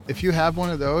if you have one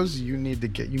of those, you need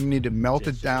to melt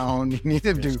it down. You need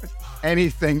to do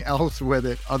anything else with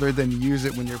it other than use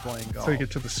it when you're playing golf. Take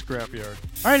it to the scrapyard.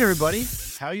 All right, everybody.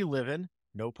 How you living?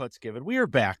 No putts given. We are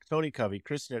back. Tony Covey,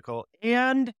 Chris Nickel,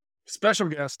 and Special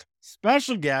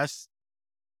guest,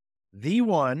 the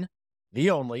one, the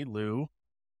only Lou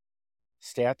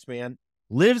Statsman,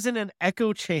 lives in an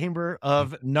echo chamber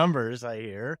of numbers, I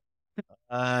hear.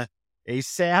 A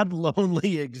sad,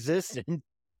 lonely existence,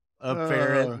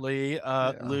 apparently.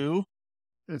 Yeah. Lou.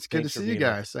 It's good to see you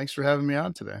guys. Thanks for having me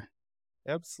on today.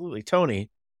 Absolutely. Tony,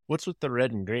 what's with the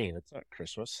red and green? It's not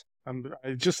Christmas.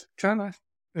 I just kind of,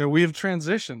 we have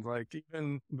transitioned. Like,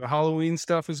 even the Halloween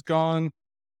stuff is gone.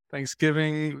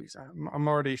 Thanksgiving,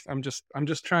 I'm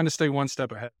just trying to stay one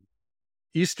step ahead.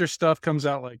 Easter stuff comes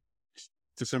out like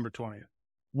December 20th.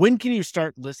 When can you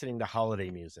start listening to holiday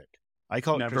music? I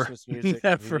call it Never. Christmas music.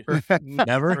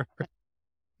 Never.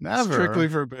 Never. Strictly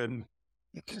forbidden.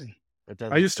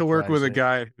 I used to work with a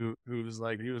guy who was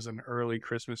like, he was an early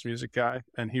Christmas music guy,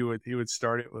 and he would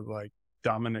start it with like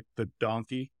Dominic the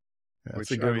Donkey, That's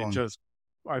which a good one. just,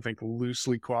 I think,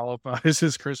 loosely qualifies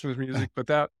as Christmas music, but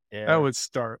that would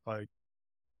start like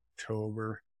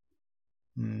October.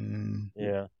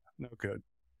 Yeah. No good.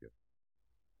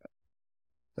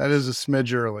 That is a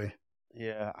smidge early.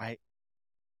 Yeah.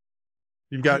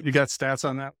 You got stats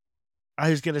on that? I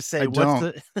was gonna say,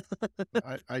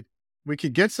 We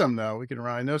could get some though. We can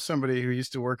run. I know somebody who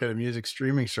used to work at a music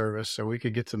streaming service, so we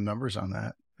could get some numbers on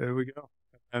that. There we go.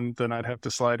 And then I'd have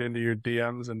to slide into your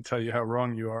DMs and tell you how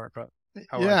wrong you are about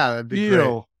how that'd be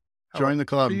great. Join the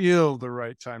club. Feel the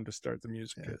right time to start the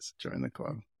music is. Join the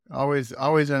club. Always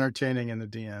entertaining in the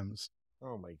DMs.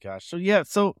 Oh my gosh.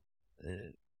 So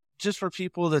just for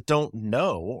people that don't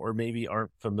know or maybe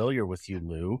aren't familiar with you,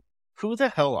 Lou, who the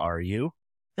hell are you?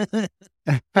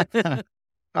 I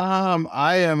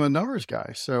am a numbers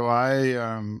guy. So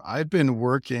I've been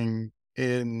working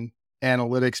in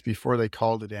analytics before they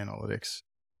called it analytics.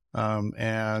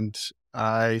 And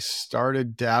I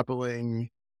started dabbling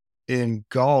in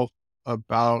golf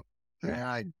about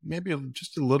maybe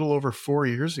just a little over 4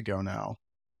 years ago now.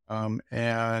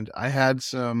 And I had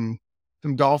some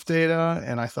golf data,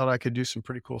 and I thought I could do some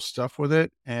pretty cool stuff with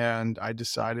it. And I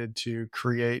decided to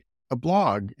create a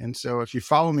blog. And so if you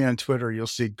follow me on Twitter, you'll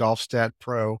see GolfStat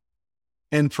Pro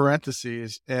in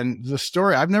parentheses. And the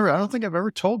story, I don't think I've ever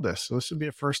told this. So this would be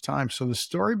a first time. So the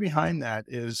story behind that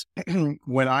is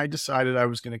when I decided I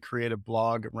was going to create a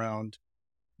blog around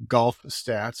golf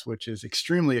stats, which is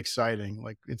extremely exciting.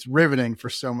 Like, it's riveting for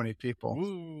so many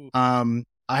people. I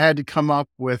had to come up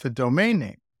with a domain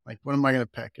name. Like, what am I going to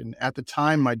pick? And at the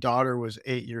time, my daughter was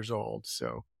 8 years old.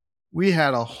 So we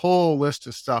had a whole list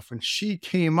of stuff, and she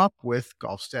came up with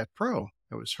GolfStat Pro.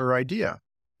 It was her idea.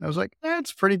 I was like,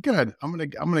 that's pretty good. I'm going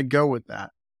to go with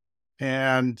that.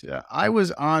 And I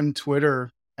was on Twitter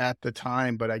at the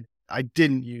time, but I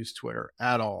didn't use Twitter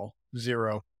at all.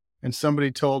 Zero. And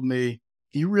somebody told me,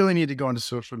 you really need to go into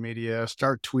social media,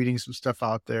 start tweeting some stuff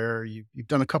out there. You've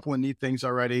done a couple of neat things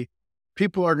already.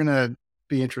 People are going to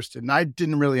be interested. And I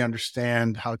didn't really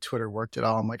understand how Twitter worked at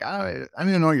all. I'm like, I don't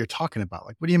even know what you're talking about.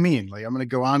 Like, what do you mean? Like, I'm going to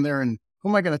go on there and who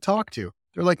am I going to talk to?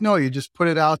 They're like, no, you just put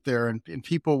it out there and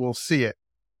people will see it.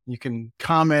 You can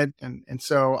comment. And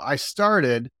so I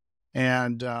started,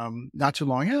 and not too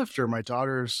long after, my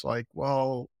daughter's like,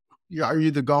 well, are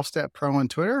you the GolfStat Pro on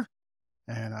Twitter?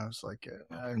 And I was like,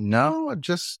 no, I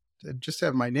just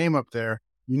have my name up there.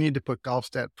 You need to put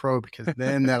GolfStat Pro, because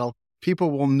then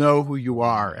people will know who you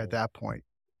are at that point.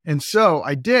 And so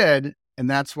I did. And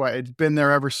that's why it's been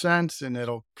there ever since. And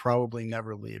it'll probably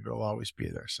never leave. It'll always be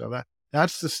there. So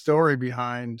that's the story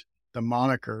behind the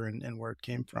moniker and where it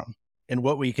came from. And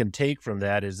what we can take from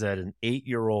that is that an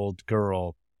 8-year-old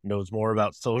girl knows more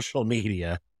about social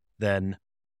media than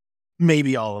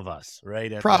maybe all of us,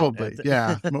 right? Probably.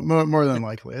 Yeah. More than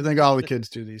likely. I think all the kids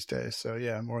do these days. So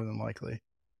yeah, more than likely.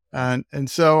 And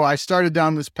so I started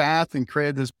down this path and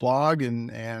created this blog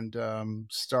and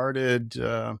started,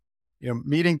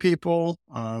 meeting people.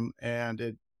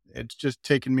 And it's just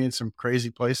taken me in some crazy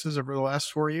places over the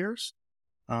last 4 years.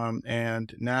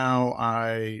 And now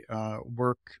I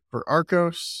work for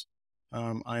Arccos.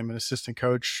 I'm an assistant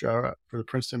coach for the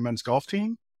Princeton men's golf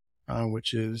team,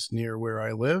 which is near where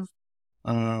I live.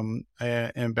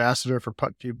 Ambassador for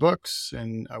Putt-View Books,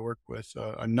 and I work with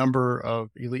a number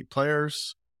of elite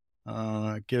players.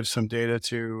 Give some data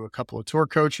to a couple of tour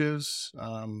coaches.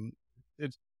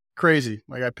 It's crazy.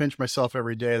 Like, I pinch myself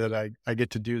every day that I get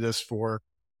to do this for,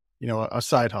 a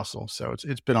side hustle. So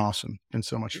it's been awesome and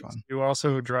so much fun. You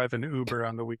also drive an Uber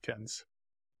on the weekends.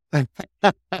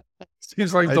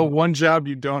 Seems like the one job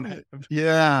you don't have.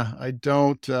 Yeah, I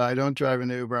don't drive an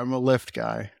Uber. I'm a Lyft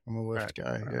guy.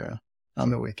 Yeah, on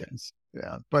the weekends.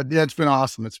 Yeah, but yeah, it's been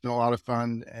awesome. It's been a lot of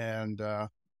fun, and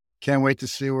can't wait to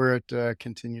see where it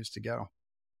continues to go.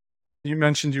 You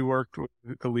mentioned you worked with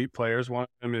elite players. One of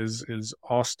them is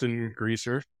Austin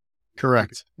Greaser.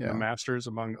 Correct. The Masters,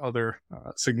 among other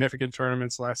significant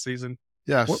tournaments last season.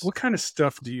 Yes. What kind of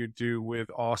stuff do you do with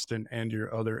Austin and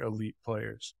your other elite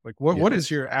players? Like what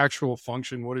is your actual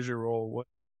function? What is your role?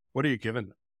 What are you giving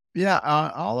them? Yeah,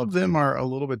 all of them are a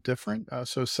little bit different.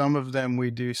 So some of them we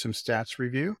do some stats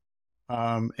review.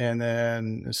 And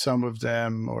then some of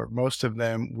them, or most of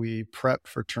them, we prep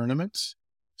for tournaments.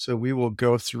 So we will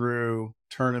go through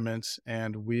tournaments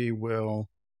and we will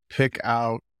pick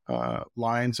out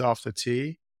lines off the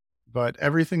tee. But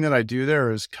everything that I do there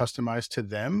is customized to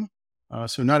them.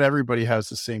 So not everybody has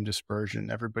the same dispersion.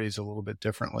 Everybody's a little bit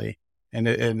differently. And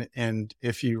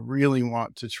if you really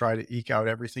want to try to eke out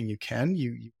everything you can,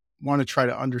 you want to try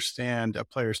to understand a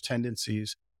player's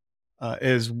tendencies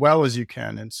as well as you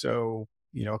can. And so,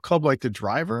 a club like the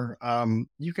Driver,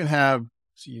 you can have,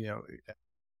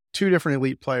 two different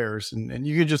elite players, and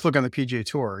you can just look on the PGA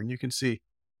Tour and you can see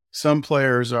some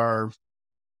players are,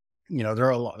 they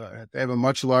have a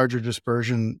much larger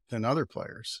dispersion than other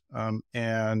players.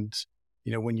 And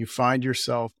when you find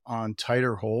yourself on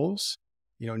tighter holes,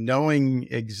 knowing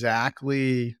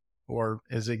exactly, or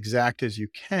as exact as you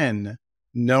can,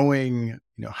 knowing,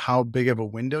 how big of a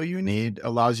window you need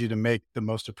allows you to make the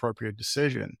most appropriate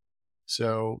decision.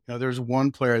 So, there's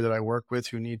one player that I work with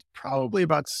who needs probably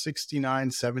about 69,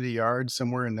 70 yards,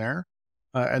 somewhere in there.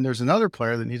 And there's another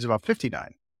player that needs about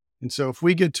 59. And so if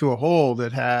we get to a hole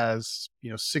that has,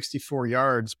 64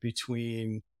 yards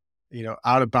between,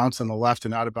 out of bounds on the left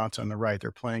and out of bounds on the right,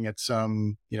 they're playing at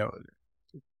some,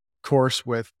 course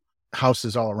with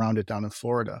houses all around it down in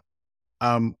Florida.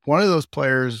 One of those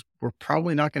players, we're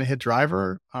probably not going to hit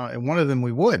driver. And one of them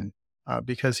we would,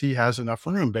 because he has enough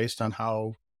room based on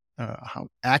how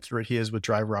accurate he is with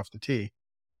driver off the tee.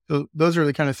 So those are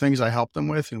the kind of things I help them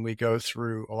with. And we go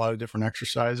through a lot of different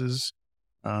exercises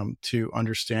to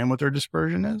understand what their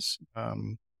dispersion is. I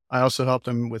also help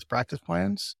them with practice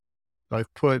plans. So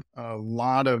I've put a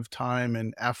lot of time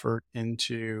and effort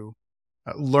into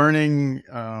learning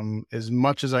as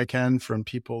much as I can from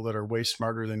people that are way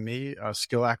smarter than me,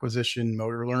 skill acquisition,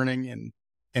 motor learning,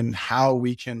 and how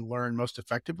we can learn most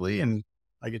effectively. And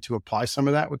I get to apply some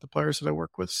of that with the players that I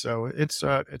work with. So it's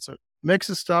a mix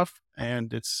of stuff,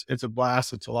 and it's a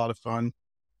blast. It's a lot of fun.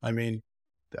 I mean,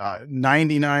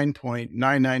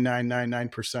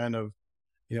 99.99999% of,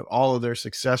 all of their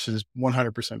success is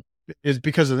 100% is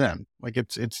because of them. Like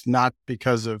it's not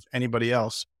because of anybody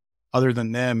else other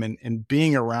than them. And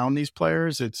being around these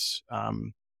players, it's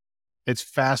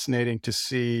fascinating to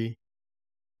see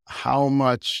how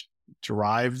much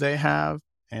drive they have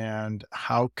and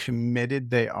how committed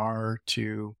they are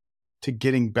to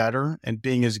getting better and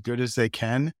being as good as they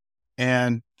can.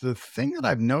 And the thing that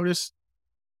I've noticed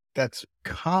that's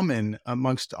common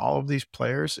amongst all of these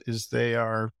players is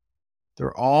they're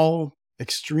all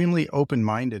extremely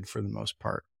open-minded for the most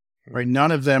part, right?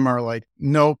 None of them are like,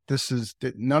 nope,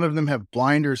 none of them have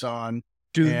blinders on.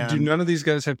 Do none of these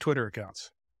guys have Twitter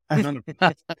accounts? None of them.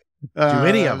 Do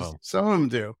any of them? Some of them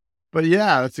do. But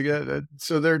yeah, that's a good.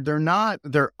 So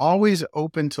they're always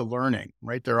open to learning,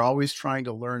 right? They're always trying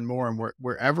to learn more, and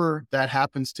wherever that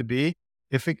happens to be,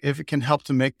 if it can help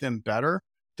to make them better,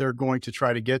 they're going to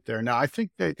try to get there. Now, I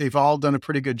think they've all done a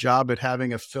pretty good job at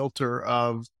having a filter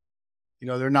of,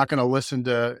 they're not going to listen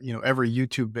to, every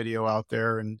YouTube video out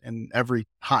there and every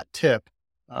hot tip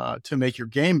to make your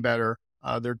game better.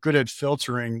 They're good at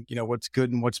filtering, what's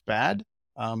good and what's bad,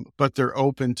 but they're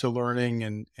open to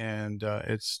learning, and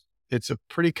it's a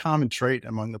pretty common trait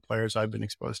among the players I've been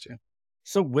exposed to.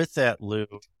 So with that, Lou,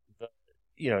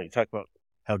 you talk about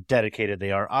how dedicated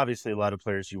they are. Obviously, a lot of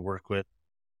players you work with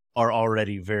are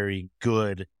already very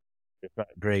good, if not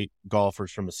great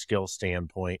golfers from a skill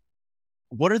standpoint.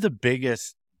 What are the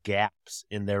biggest gaps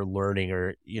in their learning,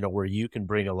 or, where you can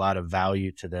bring a lot of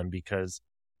value to them? Because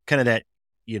kind of that,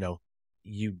 you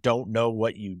don't know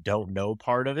what you don't know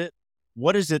part of it.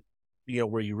 What is it,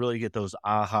 where you really get those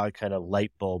aha kind of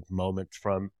light bulb moments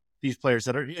from these players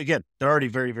that are, again, they're already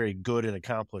very, very good and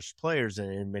accomplished players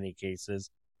in many cases,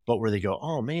 but where they go,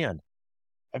 oh man,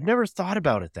 I've never thought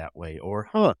about it that way, or,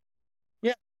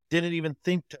 didn't even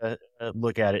think to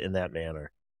look at it in that manner.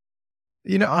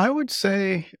 I would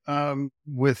say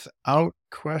without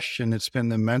question, it's been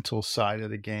the mental side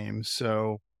of the game.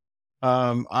 So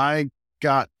I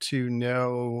got to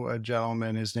know a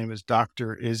gentleman. His name is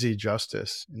Dr. Izzy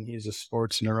Justice, and he's a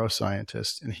sports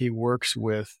neuroscientist, and he works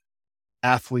with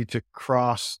athletes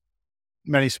across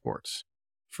many sports,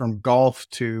 from golf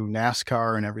to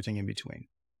NASCAR and everything in between.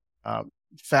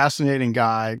 Fascinating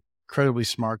guy, incredibly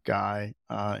smart guy,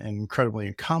 and incredibly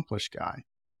accomplished guy.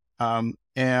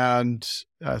 And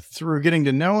through getting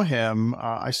to know him,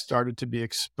 I started to be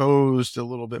exposed a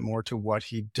little bit more to what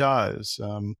he does,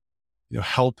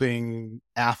 helping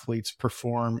athletes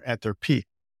perform at their peak.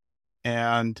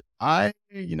 And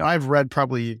I've read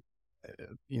probably,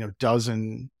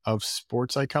 dozen of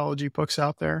sports psychology books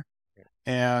out there.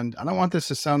 And I don't want this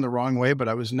to sound the wrong way, but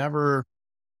I was never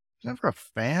a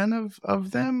fan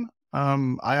of them.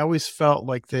 I always felt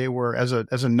like they were, as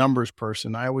a numbers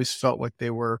person, I always felt like they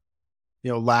were,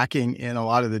 lacking in a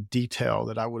lot of the detail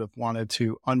that I would have wanted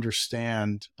to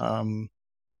understand.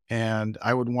 And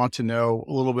I would want to know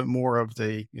a little bit more of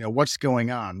the, what's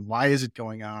going on? Why is it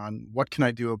going on? What can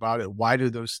I do about it? Why do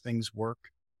those things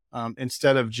work?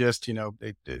 Instead of just,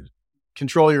 they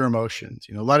control your emotions,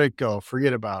 let it go,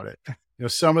 forget about it.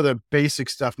 Some of the basic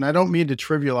stuff, and I don't mean to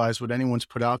trivialize what anyone's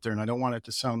put out there, and I don't want it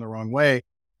to sound the wrong way,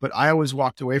 but I always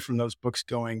walked away from those books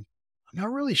going, I'm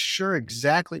not really sure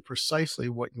exactly precisely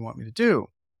what you want me to do.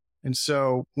 And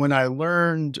so when I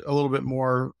learned a little bit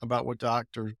more about what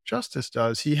Dr. Justice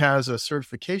does, he has a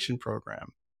certification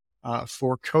program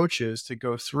for coaches to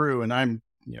go through. And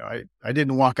I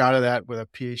didn't walk out of that with a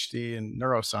PhD in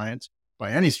neuroscience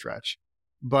by any stretch,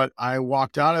 but I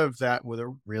walked out of that with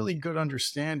a really good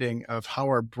understanding of how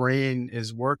our brain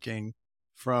is working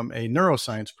from a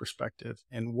neuroscience perspective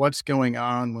and what's going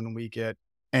on when we get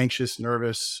anxious,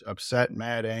 nervous, upset,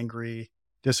 mad, angry,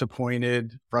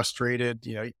 disappointed, frustrated,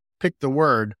 pick the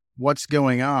word, what's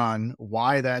going on,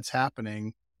 why that's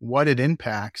happening, what it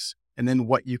impacts, and then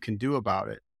what you can do about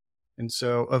it. And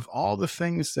so of all the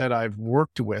things that I've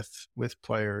worked with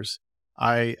players,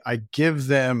 I give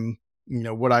them,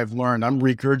 what I've learned. I'm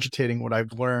regurgitating what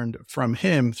I've learned from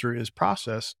him through his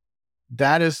process.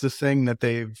 That is the thing that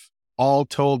they've all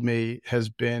told me has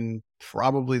been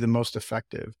probably the most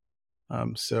effective.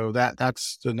 So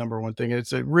that's the number one thing.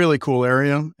 It's a really cool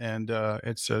area, and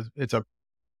it's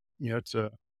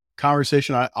a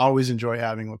conversation I always enjoy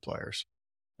having with players.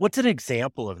 What's an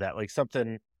example of that? Like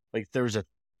something like there's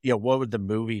what would the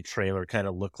movie trailer kind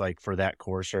of look like for that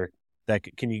course? Or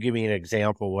can you give me an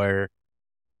example where,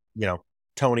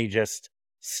 Tony just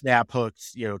snap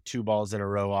hooks, 2 balls in a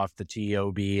row off the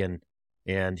TOB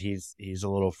and he's a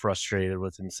little frustrated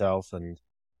with himself. And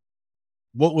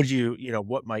what would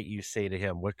what might you say to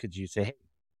him? What could you say? Hey,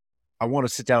 I want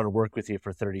to sit down and work with you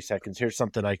for 30 seconds. Here's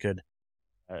something I could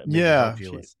help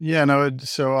you with. Yeah, no.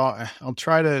 So I'll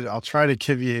try to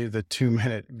give you the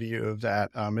 2-minute view of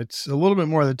that. It's a little bit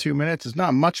more than 2 minutes. It's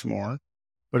not much more,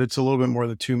 but it's a little bit more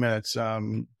than 2 minutes.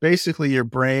 Basically, your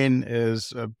brain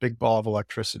is a big ball of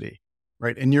electricity,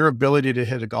 right? And your ability to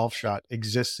hit a golf shot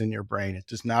exists in your brain. It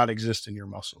does not exist in your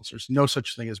muscles. There's no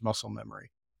such thing as muscle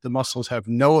memory. The muscles have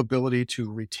no ability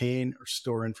to retain or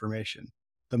store information.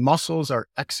 The muscles are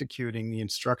executing the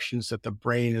instructions that the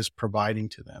brain is providing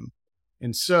to them.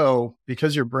 And so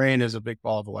because your brain is a big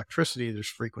ball of electricity, there's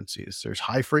frequencies. There's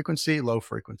high frequency, low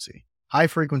frequency. High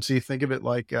frequency, think of it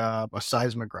like a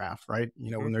seismograph, right?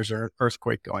 When there's an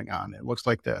earthquake going on, it looks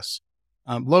like this.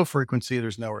 Low frequency,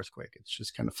 there's no earthquake. It's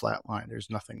just kind of flat line. There's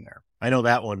nothing there. I know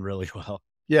that one really well.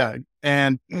 Yeah.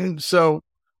 And so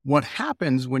what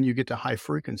happens when you get to high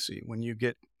frequency, when you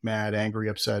get mad, angry,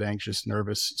 upset, anxious,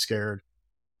 nervous, scared,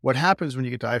 what happens when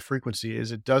you get to high frequency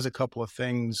is it does a couple of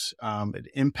things. It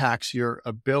impacts your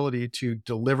ability to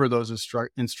deliver those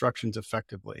instructions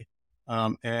effectively.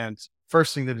 And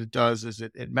first thing that it does is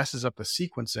it messes up the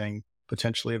sequencing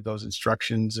potentially of those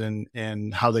instructions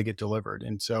and how they get delivered.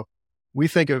 And so we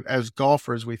think of, as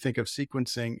golfers, we think of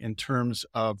sequencing in terms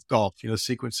of golf,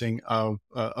 sequencing of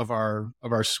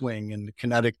our swing and the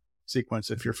kinetic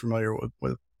sequence, if you're familiar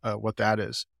with what that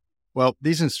is. Well,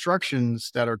 these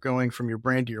instructions that are going from your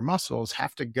brain to your muscles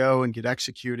have to go and get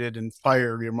executed and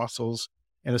fire your muscles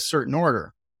in a certain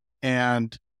order.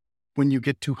 And when you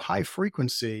get to high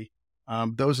frequency,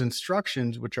 those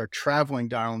instructions, which are traveling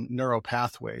down neural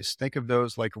pathways, think of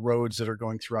those like roads that are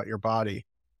going throughout your body.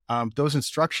 Those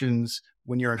instructions,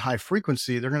 when you're in high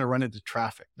frequency, they're going to run into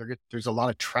traffic. There's a lot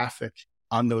of traffic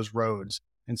on those roads.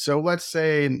 And so let's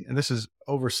say, and this is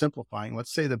oversimplifying,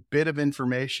 let's say the bit of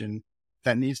information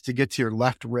that needs to get to your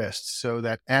left wrist so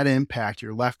that at impact,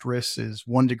 your left wrist is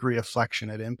 1 degree of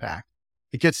flexion at impact.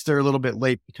 It gets there a little bit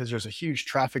late because there's a huge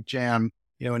traffic jam,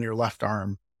 in your left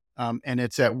arm. And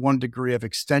it's at 1 degree of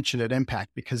extension at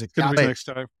impact because it Gonna got be it. next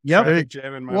time. Yep. Traffic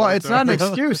jam in my Well, life, it's not an though.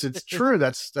 excuse. It's true.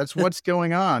 That's what's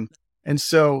going on. And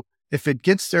so if it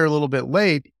gets there a little bit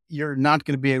late, you're not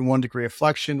going to be in 1 degree of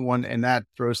flexion, and that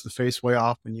throws the face way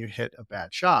off when you hit a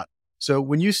bad shot. So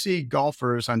when you see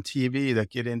golfers on TV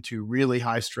that get into really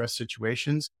high stress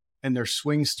situations and their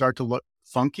swings start to look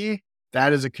funky,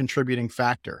 that is a contributing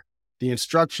factor. The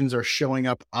instructions are showing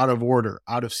up out of order,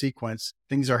 out of sequence.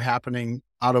 Things are happening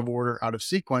out of order, out of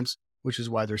sequence, which is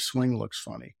why their swing looks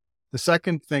funny. The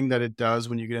second thing that it does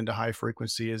when you get into high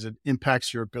frequency is it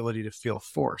impacts your ability to feel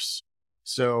force.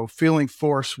 So feeling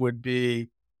force would be,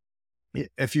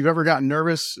 if you've ever gotten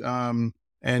nervous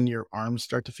and your arms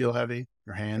start to feel heavy,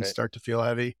 your hands start to feel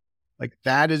heavy, like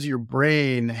that is your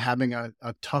brain having a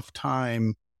tough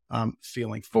time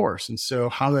feeling force. And so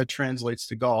how that translates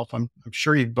to golf, I'm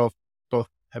sure you both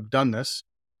have done this.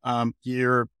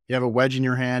 You have a wedge in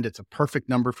your hand. It's a perfect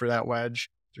number for that wedge.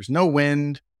 There's no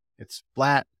wind. It's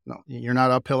flat. No, you're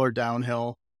not uphill or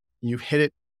downhill. You hit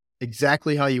it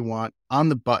exactly how you want on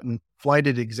the button, flight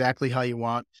it exactly how you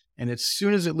want. And as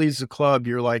soon as it leaves the club,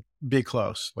 you're like, be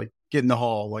close, like get in the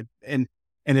hole, like, and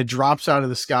it drops out of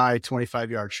the sky 25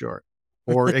 yards short,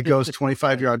 or it goes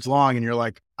 25 yards long. And you're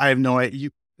like, I have no idea.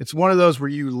 It's one of those where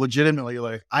you legitimately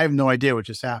like, I have no idea what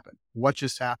just happened. What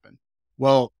just happened?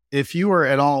 Well, if you are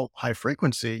at all high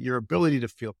frequency, your ability to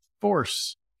feel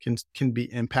force can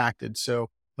be impacted. So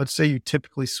let's say you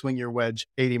typically swing your wedge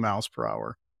 80 miles per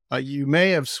hour. You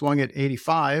may have swung at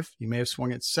 85. You may have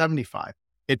swung at 75.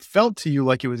 It felt to you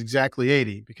like it was exactly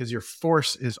 80 because your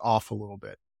force is off a little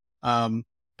bit.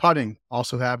 Putting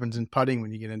also happens in putting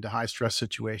when you get into high stress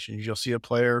situations. You'll see a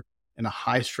player in a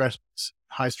high stress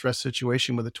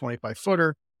situation with a 25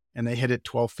 footer and they hit it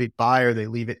 12 feet by, or they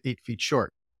leave it 8 feet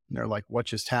short. And they're like, what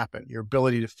just happened? Your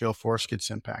ability to feel force gets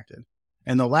impacted.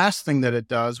 And the last thing that it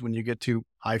does when you get to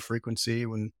high frequency,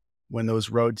 when those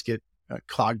roads get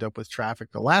clogged up with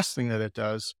traffic, the last thing that it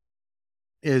does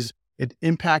is it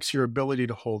impacts your ability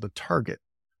to hold a target.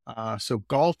 So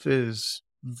golf is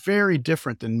very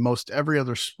different than most every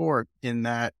other sport in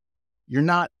that you're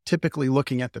not typically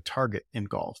looking at the target in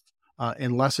golf,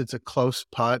 unless it's a close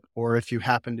putt or if you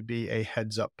happen to be a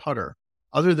heads up putter.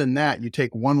 Other than that, you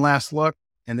take one last look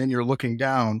and then you're looking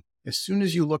down. As soon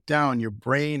as you look down, your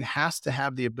brain has to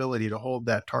have the ability to hold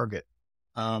that target.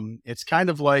 It's kind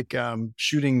of like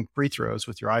shooting free throws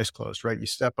with your eyes closed, right? You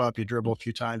step up, you dribble a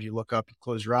few times, you look up, you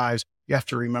close your eyes. You have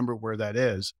to remember where that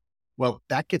is. Well,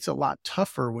 that gets a lot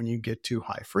tougher when you get to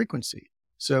high frequency.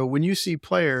 So when you see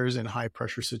players in high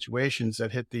pressure situations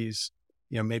that hit these,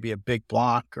 maybe a big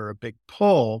block or a big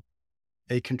pull,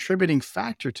 a contributing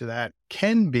factor to that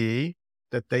can be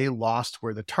that they lost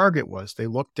where the target was. They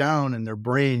looked down and their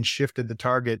brain shifted the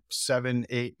target 7,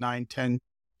 8, 9, 10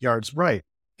 yards right.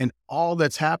 And all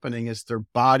that's happening is their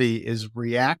body is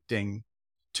reacting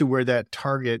to where that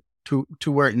target, to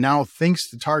where it now thinks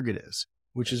the target is,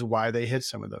 which is why they hit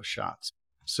some of those shots.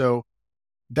 So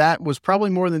that was probably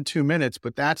more than 2 minutes,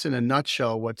 but that's in a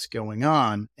nutshell what's going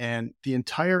on. And the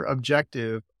entire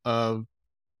objective of,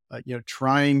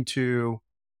 trying to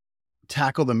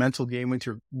tackle the mental game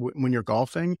when you're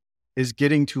golfing is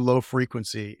getting to low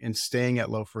frequency and staying at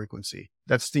low frequency.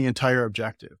 That's the entire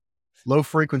objective. Low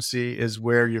frequency is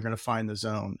where you're going to find the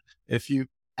zone. If you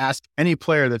ask any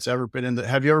player that's ever been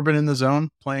have you ever been in the zone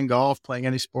playing golf, playing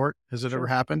any sport? Has it ever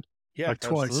happened? Yeah, like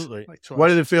twice. Absolutely. Like twice. What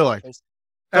did it feel like?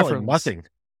 Felt like nothing.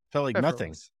 Felt like Effortless.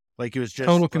 nothing. Like it was just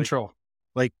Total control.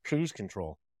 like cruise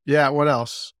control. Yeah. What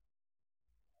else?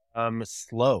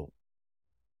 Slow.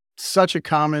 Such a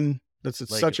common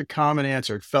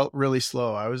answer. It felt really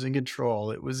slow. I was in control.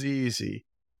 It was easy.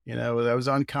 I was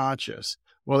unconscious.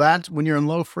 Well, that's when you're in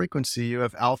low frequency, you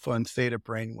have alpha and theta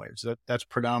brainwaves. That's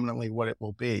predominantly what it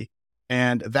will be.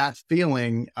 And that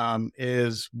feeling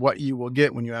is what you will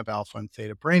get when you have alpha and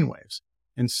theta brainwaves.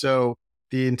 And so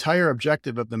the entire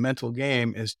objective of the mental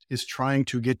game is trying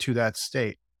to get to that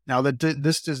state. Now,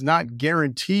 this does not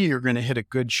guarantee you're going to hit a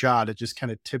good shot. It just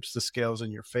kind of tips the scales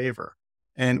in your favor.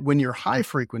 And when you're high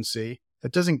frequency,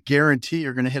 that doesn't guarantee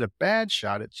you're going to hit a bad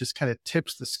shot. It just kind of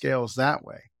tips the scales that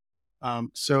way.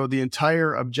 So the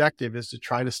entire objective is to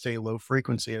try to stay low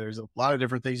frequency. There's a lot of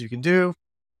different things you can do,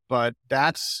 but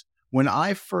that's when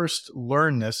I first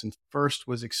learned this and first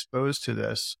was exposed to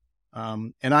this.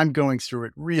 And I'm going through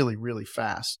it really, really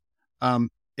fast.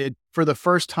 For the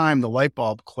first time, the light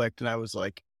bulb clicked and I was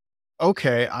like,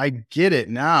 okay, I get it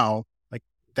now. Like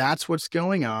that's what's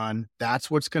going on.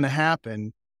 That's what's going to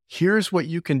happen. Here's what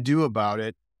you can do about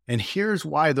it. And here's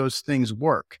why those things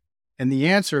work. And the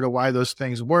answer to why those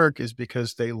things work is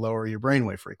because they lower your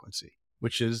brainwave frequency.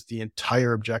 which is the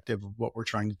entire objective of what we're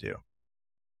trying to do.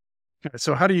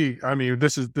 So how do you, I mean,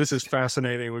 this is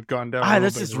fascinating. We've gone down a little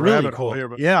this bit is of a really rabbit hole cool. here,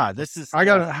 but Yeah, this is. I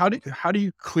got how do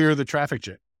you clear the traffic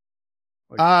jam?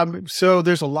 So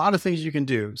there's a lot of things you can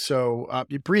do. So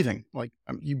you're breathing, like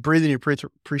you breathe in your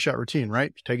pre-shot routine,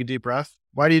 right? You take a deep breath.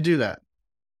 Why do you do that?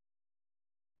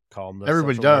 Calm.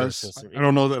 Everybody does. I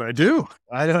don't know that I do.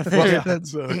 I don't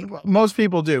Well, think most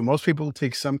people do. Most people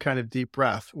take some kind of deep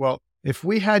breath. Well, if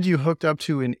we had you hooked up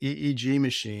to an EEG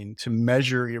machine to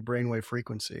measure your brainwave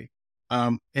frequency,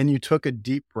 and you took a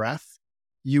deep breath,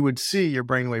 you would see your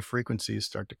brainwave frequencies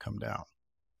start to come down.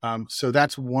 So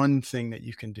that's one thing that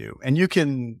you can do, and you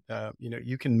can,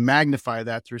 you can magnify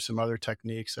that through some other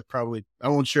techniques. I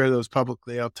won't share those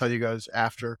publicly. I'll tell you guys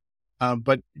after.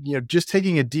 But just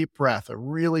taking a deep breath, a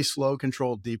really slow,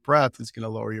 controlled deep breath, is going to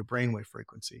lower your brainwave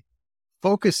frequency.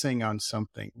 Focusing on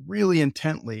something really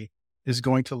intently is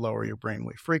going to lower your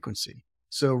brainwave frequency.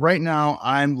 So right now,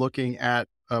 I'm looking at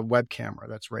a web camera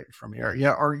that's right from here.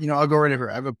 Yeah, or I'll go right over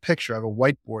here. I have a picture. I have a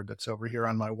whiteboard that's over here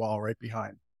on my wall right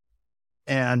behind.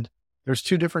 And there's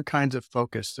two different kinds of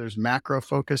focus. There's macro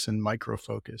focus and micro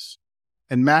focus.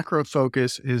 And macro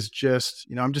focus is just,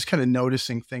 I'm just kind of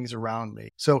noticing things around me.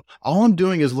 So all I'm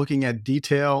doing is looking at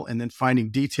detail and then finding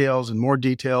details and more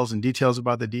details and details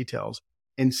about the details.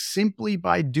 And simply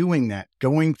by doing that,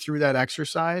 going through that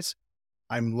exercise,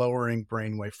 I'm lowering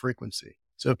brainwave frequency.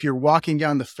 So if you're walking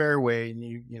down the fairway and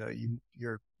you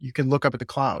can look up at the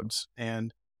clouds,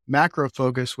 and macro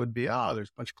focus would be, there's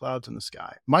a bunch of clouds in the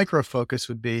sky. Micro focus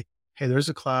would be, hey, there's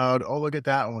a cloud. Oh, look at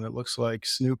that one. It looks like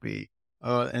Snoopy.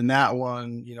 And that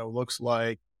one, looks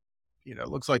like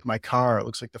my car. It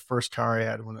looks like the first car I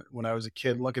had when I was a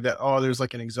kid. Look at that. Oh, there's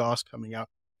like an exhaust coming out.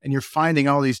 And you're finding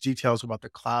all these details about the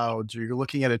clouds, or you're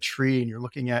looking at a tree and you're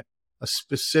looking at a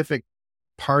specific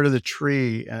part of the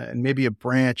tree and maybe a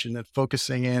branch, and then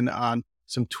focusing in on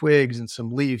some twigs and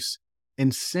some leaves.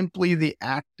 And simply the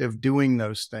act of doing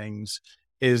those things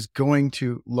is going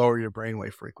to lower your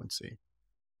brainwave frequency.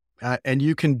 And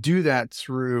you can do that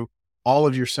through all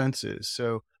of your senses.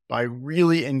 So by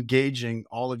really engaging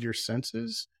all of your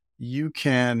senses, you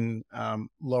can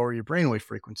lower your brainwave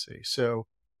frequency. So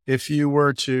if you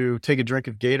were to take a drink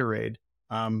of Gatorade,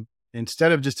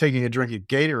 instead of just taking a drink of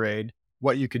Gatorade,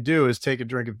 what you could do is take a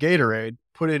drink of Gatorade,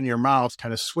 put it in your mouth,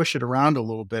 kind of swish it around a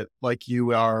little bit like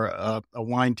you are a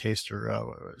wine taster, a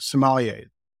sommelier,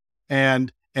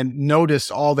 and notice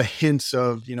all the hints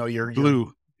of, your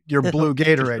Blue. Your blue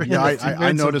Gatorade. Yeah,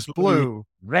 I noticed blue.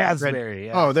 raspberry.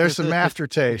 Yeah. Oh, there's some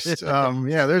aftertaste.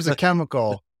 There's a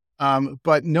chemical.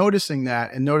 But noticing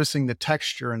that and noticing the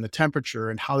texture and the temperature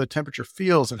and how the temperature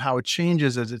feels and how it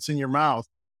changes as it's in your mouth,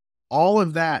 all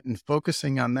of that and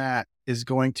focusing on that is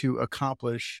going to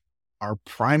accomplish our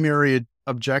primary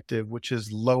objective, which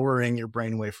is lowering your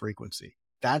brainwave frequency.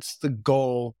 That's the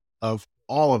goal of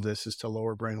all of this, is to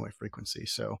lower brainwave frequency.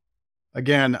 So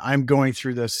again, I'm going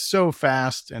through this so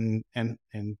fast and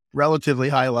relatively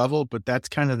high level, but that's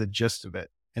kind of the gist of it.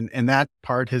 And that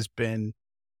part has been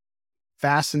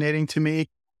fascinating to me,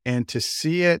 and to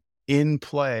see it in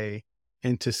play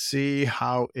and to see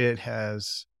how it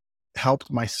has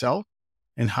helped myself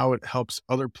and how it helps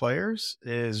other players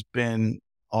has been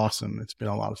awesome. It's been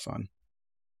a lot of fun.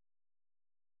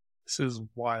 This is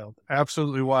wild.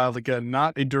 Absolutely wild. Again,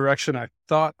 not a direction I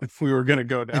thought if we were going to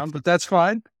go down, but that's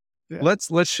fine. Yeah.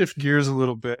 Let's shift gears a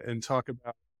little bit and talk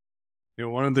about,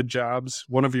 one of the jobs,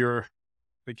 I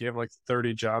think you have like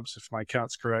 30 jobs, if my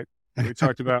count's correct. We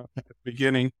talked about at the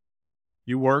beginning,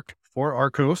 you work for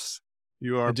Arcos.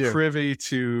 You are privy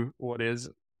to what is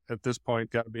at this point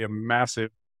got to be a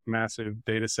massive, massive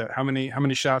data set. How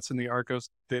many shots in the Arcos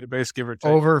database, give or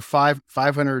take? Over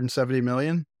 570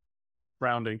 million.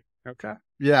 Rounding. Okay.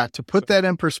 Yeah. To put that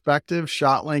in perspective,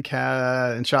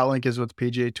 ShotLink is what the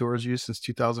PGA Tour has used since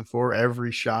 2004.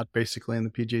 Every shot basically in the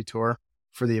PGA Tour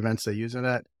for the events they use it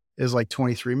at is like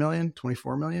 23 million,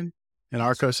 24 million. And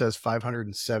Arcos has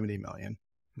 570 million.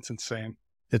 It's insane.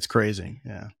 It's crazy.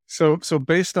 Yeah. So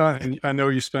based on, and I know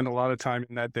you spend a lot of time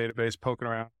in that database poking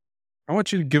around, I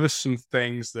want you to give us some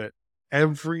things that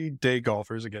everyday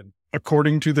golfers, again,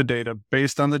 according to the data,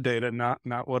 based on the data,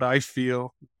 not what I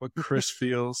feel, what Chris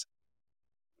feels.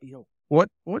 What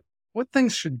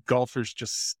things should golfers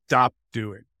just stop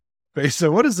doing? Based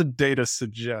on what does the data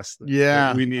suggest?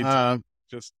 That we need to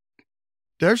just.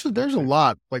 There's a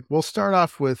lot. Like we'll start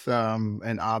off with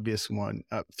an obvious one: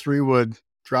 3-wood,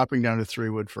 dropping down to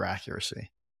 3-wood for accuracy.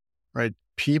 Right?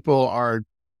 People are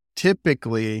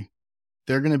typically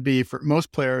they're going to be, for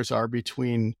most players, are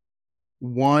between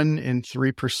 1% and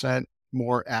 3%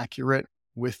 more accurate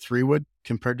with 3-wood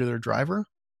compared to their driver.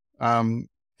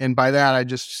 And by that, I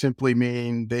just simply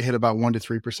mean they hit about 1 to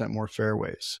 3% more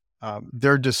fairways.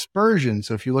 Their dispersion,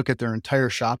 so if you look at their entire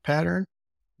shot pattern,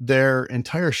 their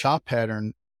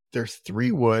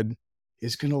 3-wood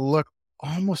is going to look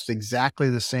almost exactly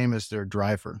the same as their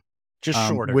driver. Just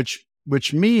shorter.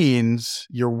 Which means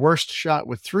your worst shot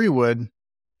with 3-wood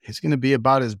is going to be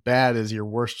about as bad as your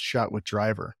worst shot with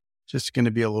driver. Just going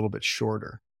to be a little bit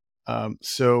shorter.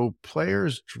 So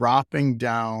players dropping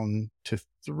down to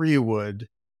 3-wood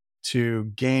to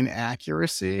gain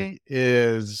accuracy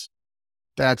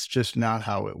that's just not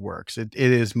how it works. It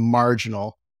is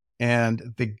marginal.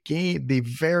 And the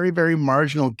very, very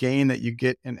marginal gain that you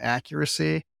get in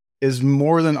accuracy is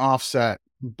more than offset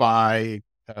by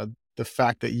the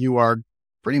fact that you are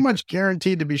pretty much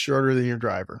guaranteed to be shorter than your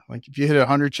driver. Like if you hit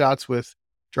 100 shots with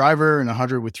driver and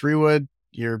 100 with 3-wood,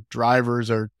 your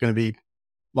drivers are going to be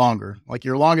longer. Like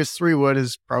your longest 3-wood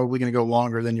is probably going to go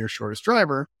longer than your shortest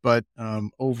driver, but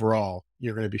overall,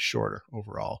 you're going to be shorter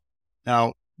overall.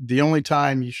 Now, the only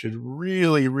time you should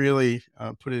really, really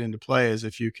put it into play is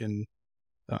if you can,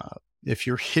 if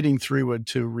you're hitting 3-wood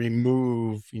to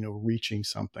remove, reaching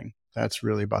something. That's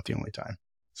really about the only time.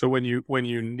 So when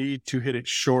you need to hit it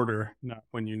shorter, not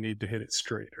when you need to hit it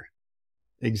straighter.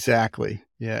 Exactly.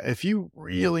 Yeah. If you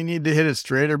really need to hit it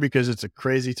straighter because it's a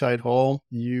crazy tight hole,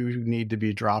 you need to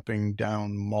be dropping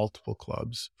down multiple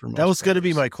clubs. That was going to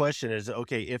be my question is,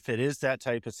 okay, if it is that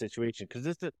type of situation, because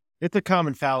it's a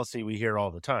common fallacy we hear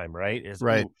all the time, right? Is,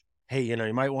 right. Hey, you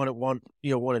might want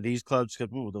one of these clubs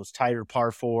because those tighter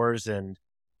par fours and,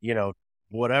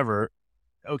 whatever.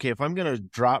 Okay, if I'm going to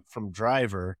drop from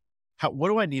driver, what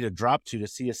do I need to drop to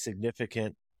see a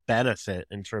significant benefit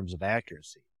in terms of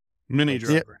accuracy? Mini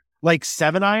driver. Like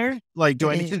 7-iron? Like, do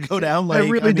I need to go down? Like,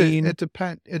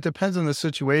 it depends on the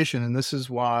situation. And this is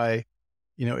why,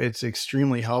 it's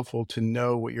extremely helpful to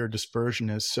know what your dispersion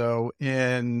is. So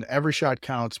in Every Shot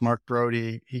Counts, Mark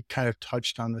Brody, he kind of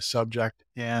touched on the subject,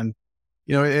 and,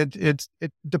 it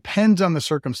depends on the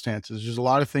circumstances. There's a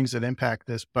lot of things that impact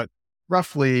this, but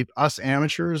roughly us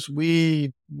amateurs,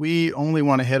 we only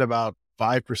want to hit about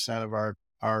 5% of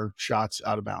our shots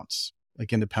out of bounds,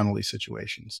 like into penalty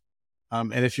situations.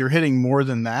 And if you're hitting more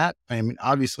than that, I mean,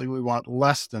 obviously we want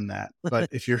less than that, but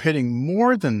if you're hitting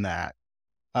more than that,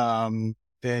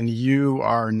 then you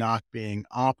are not being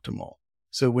optimal.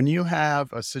 So when you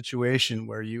have a situation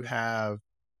where you have,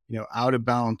 out of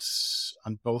bounds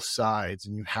on both sides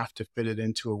and you have to fit it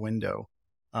into a window,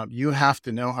 you have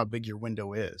to know how big your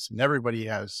window is. And everybody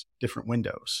has different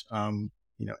windows.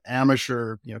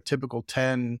 Amateur, typical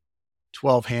 10,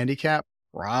 12 handicap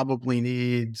probably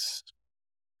needs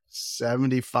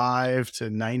 75 to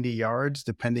 90 yards,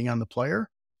 depending on the player,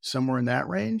 somewhere in that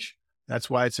range. That's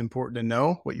why it's important to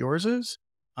know what yours is.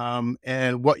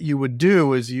 And what you would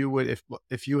do is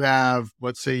if you have,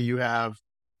 let's say you have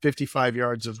 55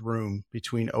 yards of room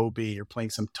between OB, you're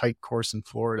playing some tight course in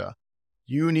Florida,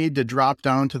 you need to drop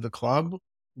down to the club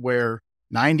where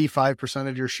 95%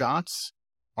 of your shots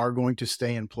are going to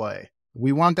stay in play.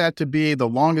 We want that to be the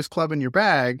longest club in your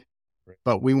bag,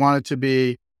 but we want it to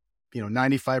be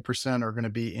 95% are going to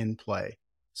be in play.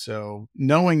 So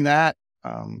knowing that,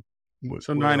 so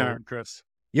 9-iron, Chris.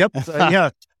 Yep. Yeah.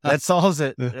 That solves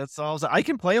it. I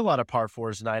can play a lot of par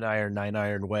fours,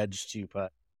 9-iron wedge too,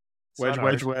 but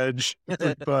wedge.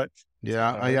 But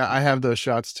yeah, I have those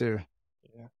shots too.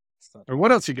 Yeah. Or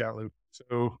what else you got, Luke?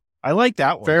 So I like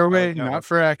that one. Fairway, not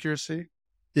for accuracy.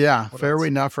 Yeah, fairway,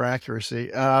 not for accuracy.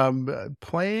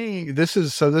 Playing, this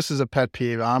is a pet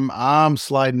peeve. I'm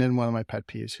sliding in one of my pet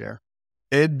peeves here.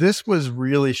 This was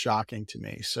really shocking to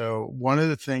me. So one of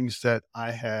the things that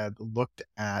I had looked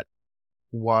at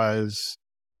was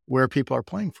where people are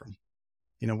playing from.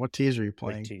 What tees are you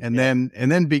playing? And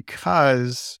then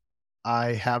because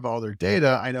I have all their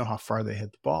data, I know how far they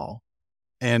hit the ball.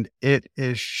 And it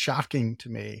is shocking to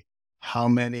me how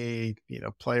many,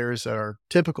 players that are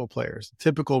typical players.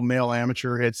 Typical male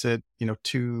amateur hits it,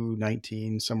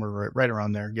 219, somewhere right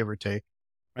around there, give or take.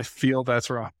 I feel that's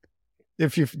wrong. Do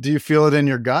you feel it in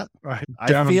your gut?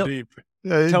 Down deep.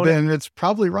 Then it's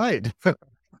probably right.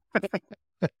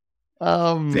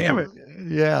 Damn it.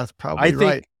 Yeah, it's probably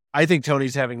right. I think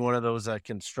Tony's having one of those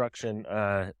construction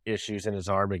issues in his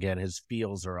arm again. His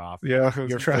feels are off. Yeah,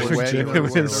 you're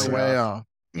way off.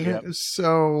 Yep.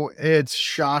 So it's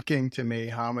shocking to me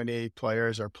how many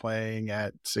players are playing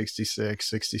at 66,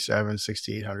 67,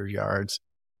 6,800 yards.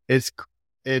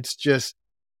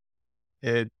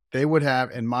 They would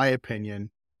have, in my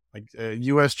opinion, like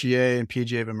USGA and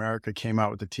PGA of America came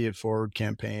out with the Tee It Forward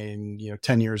campaign,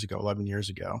 10 years ago, 11 years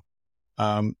ago.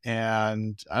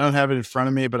 And I don't have it in front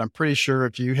of me, but I'm pretty sure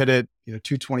if you hit it,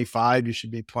 225, you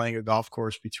should be playing a golf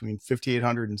course between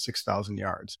 5,800 and 6,000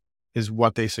 yards is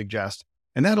what they suggest.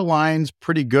 And that aligns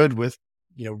pretty good with,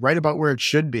 right about where it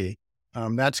should be.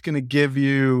 That's going to give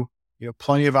you,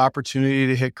 plenty of opportunity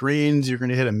to hit greens. You're going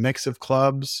to hit a mix of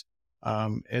clubs.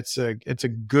 It's a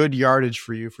good yardage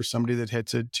for you for somebody that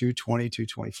hits it 220,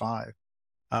 225.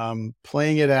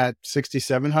 Playing it at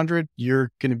 6,700,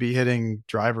 you're going to be hitting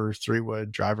driver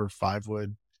 3-wood, driver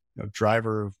 5-wood,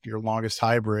 driver your longest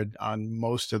hybrid on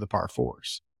most of the par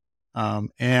fours.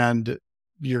 And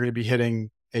you're going to be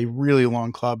hitting a really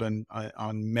long club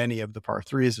on many of the par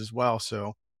threes as well.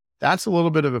 So that's a little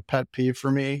bit of a pet peeve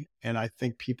for me. And I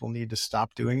think people need to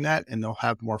stop doing that, and they'll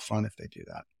have more fun if they do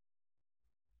that.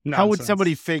 Nonsense. How would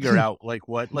somebody figure out like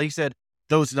you said,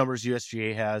 those numbers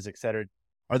USGA has, et cetera?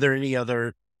 Are there any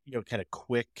other, kind of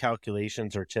quick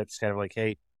calculations or tips, kind of like,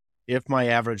 hey, if my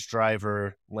average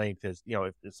driver length is,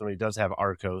 if somebody does have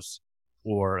Arccos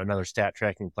or another stat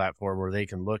tracking platform where they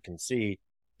can look and see,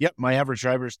 yep, my average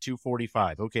driver is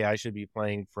 245. Okay, I should be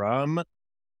playing from.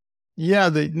 Yeah,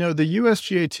 the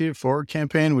USGA Tee It Forward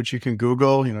campaign, which you can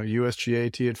Google,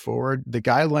 USGA Tee It Forward, the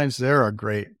guidelines there are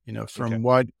great. From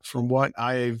what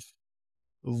I've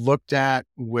looked at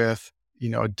with,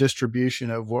 a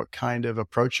distribution of what kind of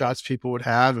approach shots people would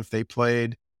have if they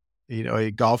played,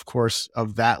 a golf course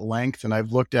of that length. And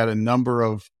I've looked at a number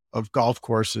of golf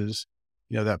courses,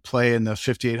 that play in the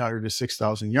 5,800 to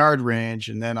 6,000 yard range.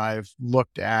 And then I've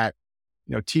looked at,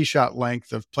 tee shot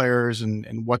length of players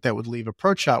and what that would leave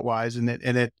approach shot wise. And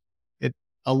it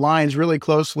aligns really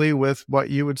closely with what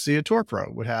you would see a tour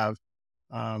pro would have,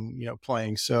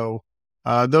 playing. So,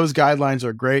 those guidelines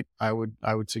are great. I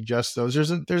would suggest those.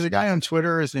 There's a guy on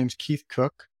Twitter. His name's Keith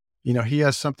Cook. He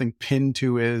has something pinned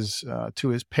to his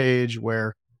page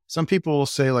where some people will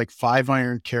say like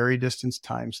 5-iron carry distance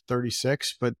times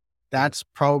 36, but that's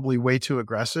probably way too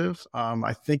aggressive. And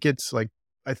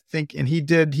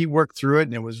he worked through it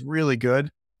and it was really good.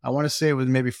 I want to say it was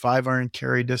maybe 5-iron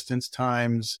carry distance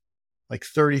times like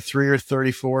 33 or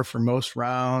 34 for most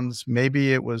rounds.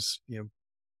 Maybe it was,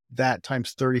 that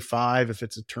times 35 if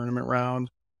it's a tournament round.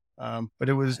 But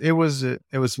it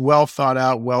was well thought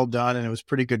out, well done, and it was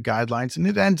pretty good guidelines. And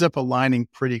it ends up aligning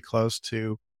pretty close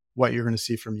to what you're going to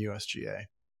see from USGA.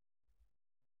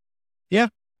 Yeah,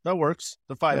 that works.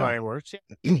 The 5-iron works.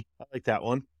 Yeah. I like that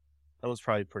one. That was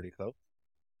probably pretty close.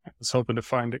 I was hoping to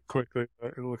find it quickly,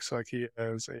 but it looks like he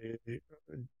has a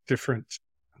different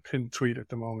pinned tweet at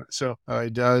the moment. So he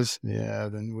does. Yeah,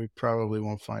 then we probably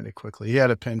won't find it quickly. He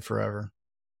had a pin forever.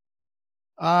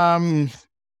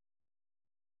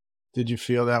 Did you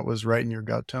feel that was right in your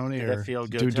gut, Tony? Did I feel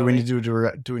good, do we need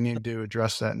to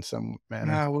address that in some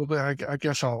manner? Yeah, well, I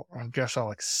guess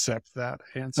I'll accept that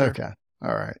answer. Okay.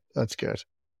 All right. That's good.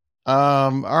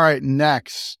 All right.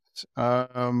 Next.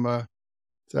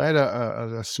 So I had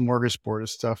a smorgasbord of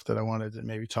stuff that I wanted to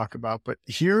maybe talk about, but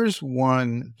here's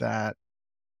one that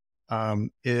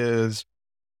I'm going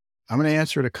to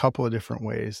answer it a couple of different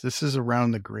ways. This is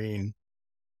around the green.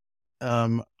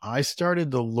 I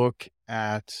started to look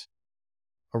at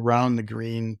around the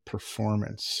green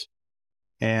performance,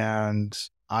 and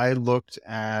I looked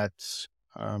at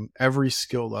every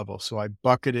skill level. So I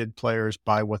bucketed players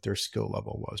by what their skill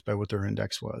level was, by what their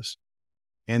index was.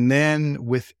 And then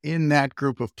within that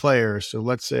group of players, so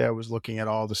let's say I was looking at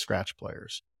all the scratch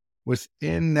players.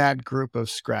 Within that group of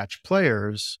scratch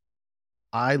players,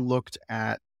 I looked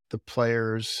at the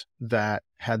players that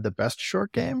had the best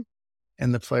short game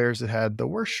and the players that had the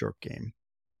worst short game.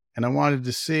 And I wanted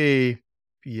to see,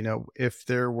 if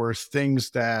there were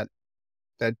things that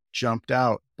jumped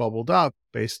out, bubbled up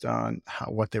based on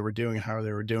what they were doing and how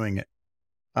they were doing it.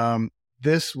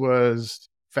 This was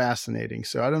fascinating.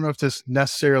 So I don't know if this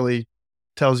necessarily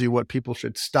tells you what people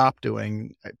should stop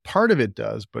doing. Part of it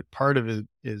does, but part of it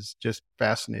is just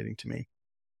fascinating to me.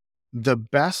 The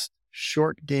best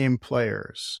short game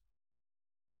players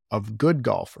of good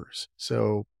golfers,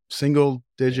 so single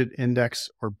digit index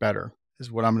or better is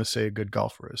what I'm going to say a good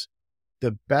golfer is.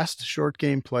 The best short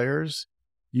game players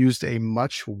used a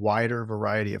much wider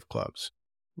variety of clubs.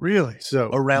 Really? So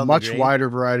around much wider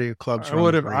variety of clubs. I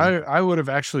would have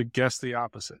actually guessed the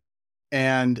opposite.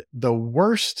 And the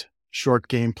worst short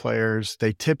game players,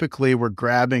 they typically were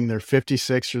grabbing their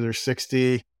 56 or their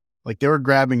 60. Like they were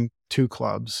grabbing 2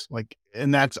 clubs,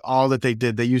 and that's all that they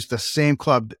did. They used the same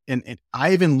club. And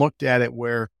I even looked at it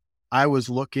where I was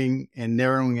looking and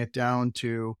narrowing it down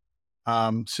to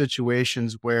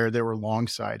situations where they were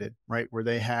long-sided, right? Where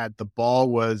they had the ball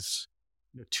was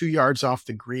 2 yards off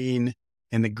the green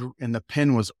and the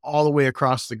pin was all the way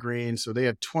across the green. So they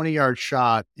had 20-yard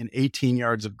shot and 18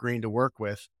 yards of green to work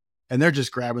with. And they're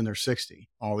just grabbing their 60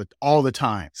 all the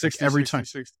time. 60, like every 60, time.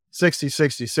 60. 60,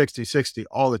 60, 60, 60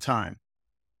 all the time.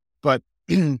 But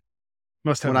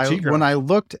Must have when I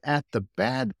looked at the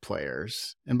bad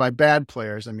players, and by bad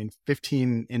players, I mean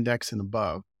 15 index and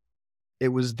above, it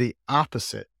was the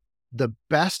opposite. The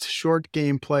best short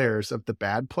game players of the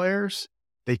bad players,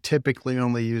 they typically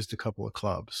only used a couple of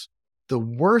clubs. The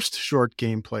worst short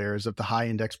game players of the high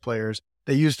index players,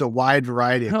 they used a wide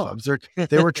variety of clubs.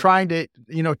 They were trying to,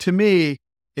 to me,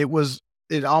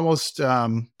 it almost,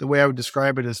 the way I would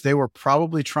describe it is they were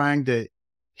probably trying to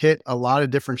hit a lot of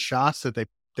different shots that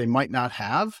they might not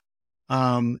have.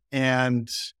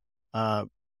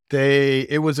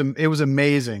 It was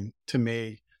amazing to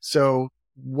me. So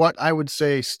what I would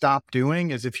say stop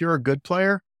doing is, if you're a good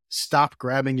player, stop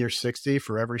grabbing your 60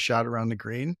 for every shot around the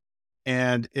green.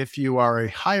 And if you are a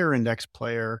higher index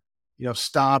player,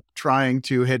 stop trying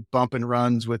to hit bump and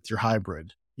runs with your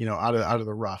hybrid, out of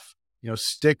the rough.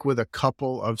 Stick with a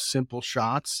couple of simple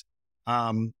shots.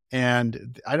 And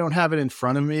I don't have it in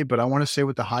front of me, but I want to say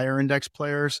with the higher index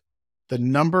players, the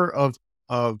number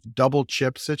of double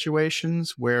chip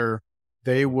situations where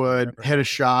they would hit a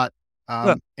shot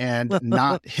and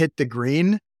not hit the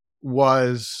green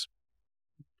was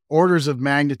orders of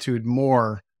magnitude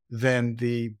more than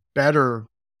the better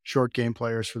short game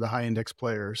players for the high index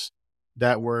players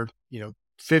that were,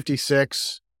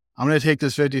 56. I'm going to take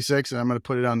this 56 and I'm going to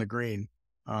put it on the green.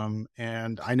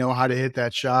 And I know how to hit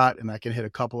that shot, and I can hit a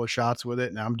couple of shots with it,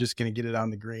 and I'm just going to get it on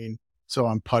the green. So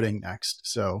I'm putting next.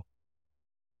 So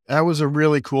that was a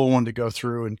really cool one to go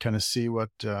through and kind of see what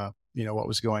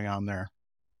was going on there.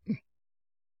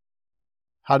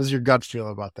 How does your gut feel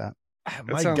about that?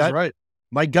 That sounds right.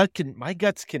 My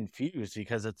gut's confused,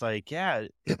 because it's like, yeah,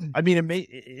 I mean,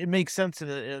 it makes sense in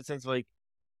a sense, like,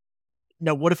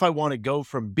 now what if I want to go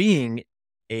from being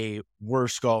a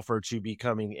worse golfer to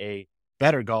becoming a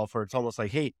better golfer? It's almost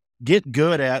like, hey, get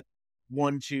good at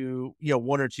one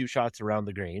or two shots around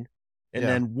the green. And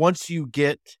then once you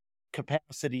get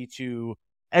capacity to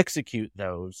execute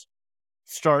those,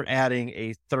 start adding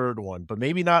a third one, but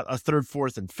maybe not a third,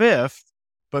 fourth, and fifth,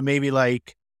 but maybe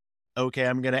like, okay,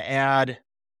 I'm going to add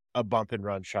a bump and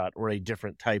run shot or a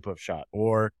different type of shot,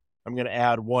 or I'm going to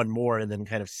add one more and then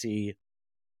kind of see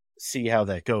how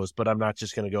that goes. But I'm not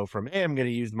just going to go from, hey, I'm going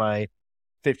to use my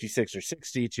 56 or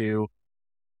 60 to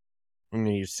I'm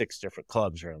going to use 6 different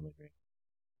clubs around the green.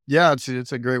 Yeah,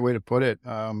 it's a great way to put it.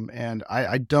 And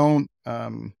I don't,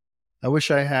 I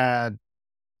wish I had,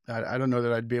 I don't know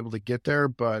that I'd be able to get there,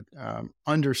 but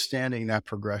understanding that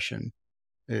progression,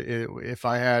 if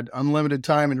I had unlimited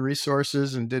time and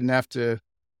resources and didn't have to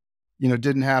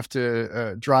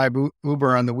drive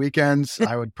Uber on the weekends,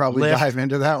 I would probably dive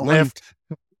into that one.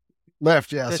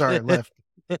 Lyft. Yeah. Sorry. Lyft.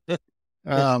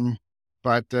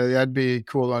 But that'd be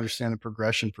cool to understand the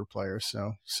progression for players.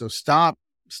 So stop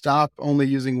only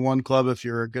using one club if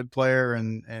you're a good player,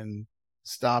 and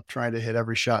stop trying to hit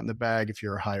every shot in the bag if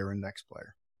you're a higher index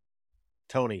player.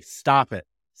 Tony, stop it.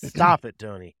 Stop it,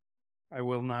 Tony. I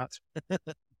will not.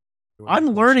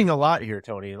 I'm learning a lot here,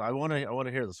 Tony. I want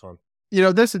to hear this one.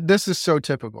 This is so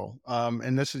typical.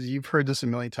 And you've heard this a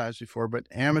million times before, but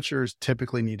amateurs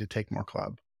typically need to take more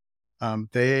club.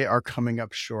 They are coming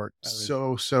up short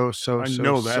so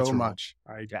much.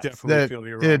 I definitely feel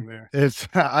you're wrong there.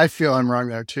 I feel I'm wrong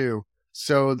there too.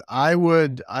 So I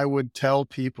would tell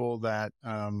people that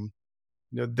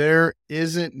there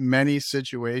isn't many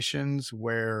situations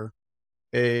where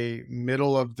a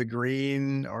middle of the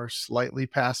green or slightly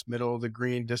past middle of the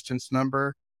green distance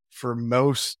number for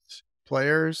most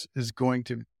players is going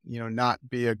to not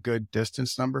be a good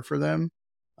distance number for them.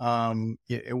 When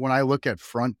I look at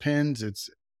front pins,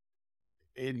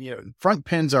 front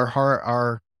pins are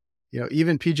hard,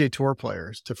 even PGA Tour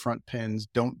players to front pins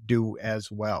don't do as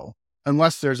well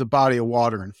unless there's a body of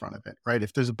water in front of it, right?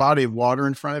 If there's a body of water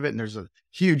in front of it and there's a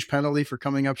huge penalty for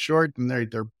coming up short, then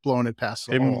they're blowing it past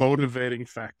the hole. Motivating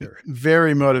factor.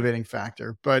 Very motivating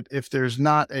factor. But if there's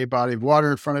not a body of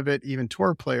water in front of it, even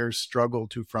tour players struggle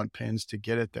to front pins to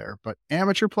get it there. But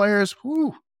amateur players,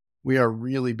 we are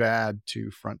really bad to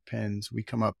front pins. We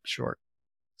come up short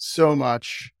so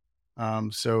much.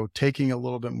 So taking a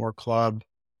little bit more club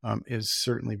is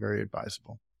certainly very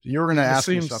advisable. You were going to ask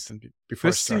me something before.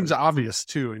 This seems obvious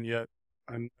too, and yet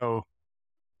I know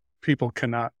people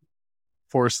cannot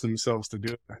force themselves to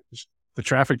do it. The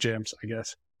traffic jams, I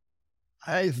guess.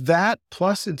 That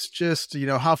plus it's just,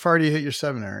 how far do you hit your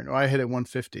 7-iron? I hit it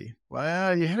 150.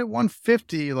 Well, you hit it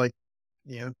 150,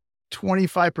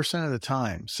 25% of the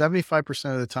time,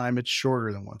 75% of the time, it's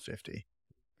shorter than 150.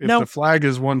 if Now- the flag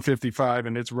is 155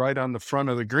 and it's right on the front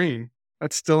of the green,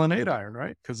 that's still an 8-iron,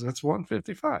 right? Because that's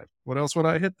 155. What else would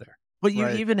I hit there? But you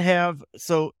Right. even have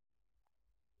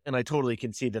and I totally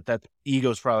can see that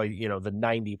ego's probably, the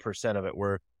 90% of it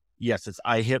where, yes, it's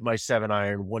I hit my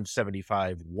 7-iron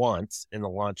 175 once in the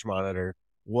launch monitor,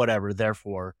 whatever.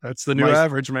 Therefore, That's the new My-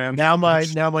 average, man. now my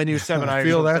new 7-iron I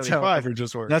feel that's how 175.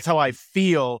 averages work. That's how I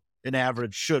feel an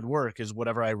average should work, is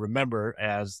whatever I remember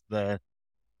as the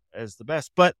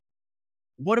best. But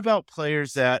what about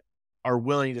players that are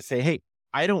willing to say, hey,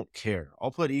 I don't care.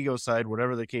 I'll put ego aside,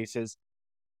 whatever the case is,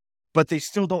 but they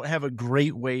still don't have a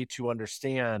great way to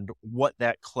understand what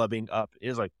that clubbing up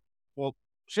is like. Well,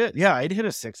 shit, yeah, I'd hit a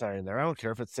 6-iron there. I don't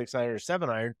care if it's 6-iron or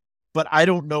 7-iron, but I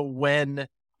don't know when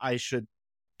I should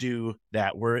do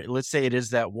that. Where let's say it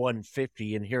is that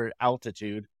 150 and here at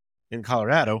altitude in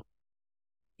Colorado.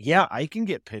 Yeah, I can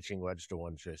get pitching wedge to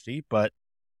 150, but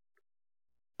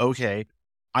okay,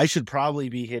 I should probably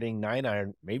be hitting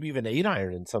 9-iron, maybe even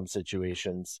 8-iron in some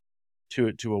situations to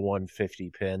a 150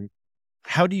 pin.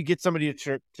 How do you get somebody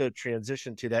to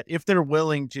transition to that if they're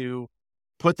willing to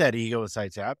put that ego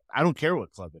aside? Say, I don't care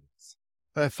what club it is.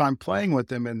 If I'm playing with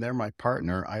them and they're my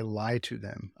partner, I lie to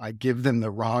them. I give them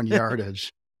the wrong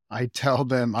yardage. I tell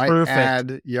them I Perfect.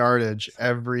 add yardage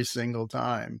every single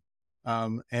time.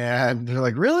 And they're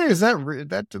like, really? Is that,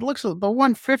 that looks, the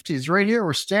 150 is right here.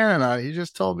 We're standing on it. You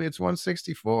just told me it's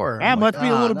 164. That I'm must like, be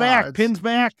a little no, back, it's- pins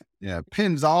back. Yeah.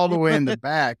 Pins all the way in the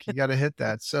back. You got to hit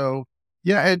that. So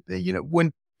yeah,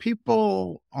 when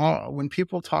people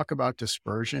talk about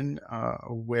dispersion,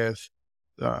 with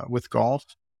golf,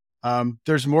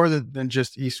 there's more than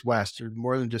just east-west. There's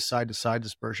more than just side-to-side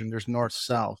dispersion. There's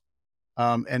north-south.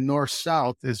 And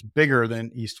north-south is bigger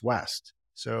than east-west.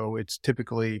 So it's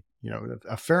typically,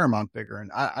 a fair amount bigger.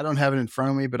 And I don't have it in front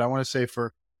of me, but I want to say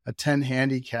for a 10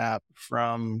 handicap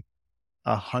from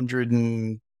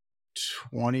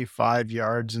 125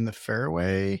 yards in the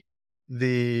fairway,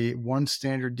 the one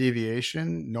standard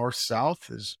deviation north-south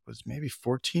was maybe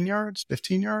 14 yards,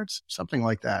 15 yards, something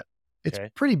like that. It's Okay.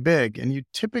 pretty big. And you're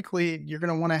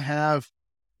going to want to have,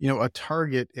 a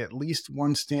target at least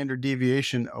one standard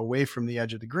deviation away from the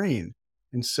edge of the green.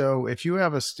 And so if you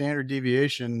have a standard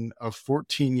deviation of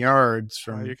 14 yards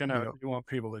from, you want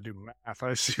people to do math.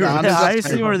 I see. Yeah, I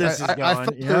see where this is I going.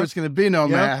 thought Yeah. there was going to be no Yep.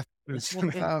 math.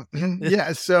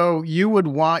 Yeah. So you would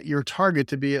want your target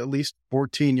to be at least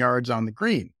 14 yards on the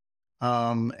green.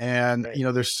 And,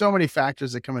 Right. there's so many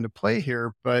factors that come into play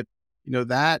here, but,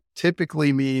 that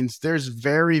typically means there's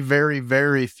very, very,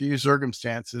 very few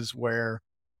circumstances where,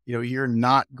 you're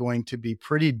not going to be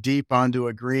pretty deep onto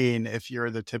a green if you're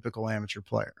the typical amateur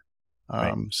player.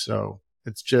 Right. So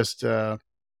it's just,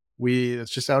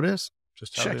 it's just how it is.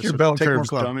 Just how it Check is. your So bell take more curves,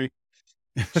 club. dummy.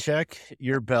 Check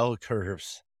your bell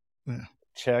curves. Yeah.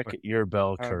 Check your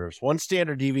bell Uh, curves. One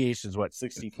standard deviation is what,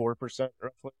 64%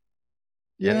 roughly?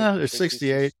 Yeah, Right? it's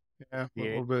 68. Yeah, a 68.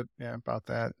 little bit. Yeah, about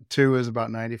that. 2 is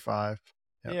about 95.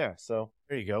 Yep. Yeah. So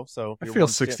there you go. So I your feel one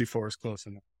 64 is close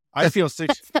enough. I feel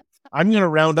 6. I'm going to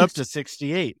round up to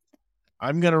 68.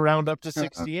 I'm going to round up to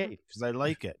 68 because I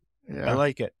like it. I Yeah.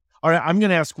 like it. All right. I'm going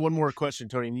to ask one more question,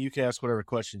 Tony, and you can ask whatever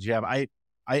questions you have. I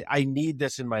need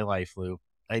this in my life, Lou.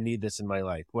 I need this in my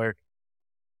life where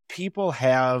people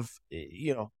have,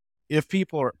 if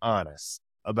people are honest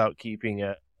about keeping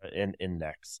an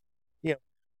index,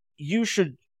 you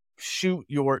should shoot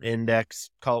your index,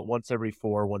 call it once every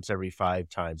 4, once every 5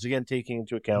 times. Again, taking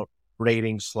into account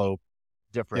rating, slope,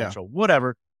 differential,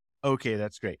 whatever. Okay,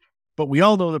 that's great. But we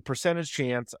all know the percentage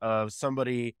chance of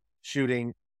somebody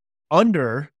shooting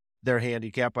under their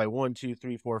handicap by 1, 2,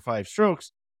 3, 4, 5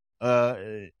 strokes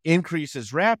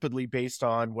increases rapidly based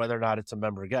on whether or not it's a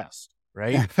member guest,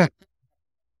 right?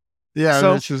 Yeah,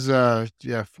 So- this is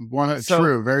one So-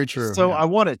 true, very true. So yeah. I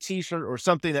want a t-shirt or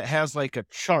something that has like a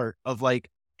chart of like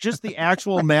just the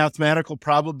actual mathematical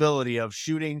probability of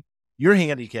shooting your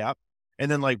handicap and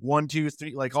then like 1, 2,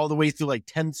 3, like all the way through like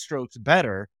 10 strokes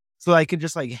better. So I can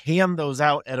just like hand those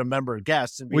out at a member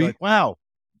guest and be We- like, wow,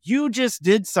 you just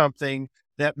did something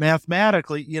that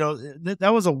mathematically,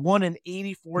 that was a 1 in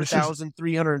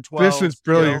 84,312. This is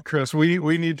brilliant, Chris. We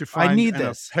need to find need an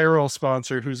this. apparel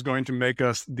sponsor who's going to make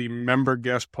us the member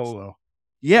guest polo.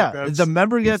 Yeah, That's- the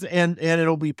member guest, and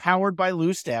it'll be powered by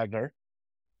Lou Stagner.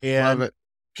 And Love it.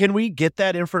 can we get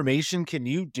that information? Can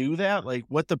you do that? Like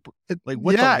what the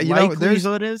Yeah, the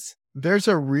likelihood is? There's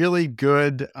a really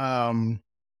good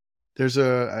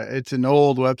it's an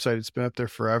old website, it's been up there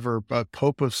forever, but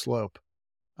Pope of Slope,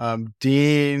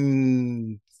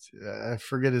 Dean, I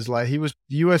forget his life, he was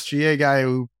USGA guy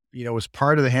who was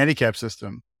part of the handicap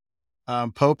system.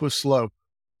 Pope of Slope,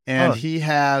 And he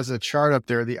has a chart up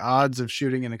there, the odds of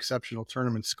shooting an exceptional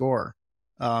tournament score.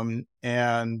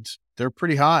 And they're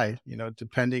pretty high,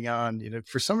 depending on,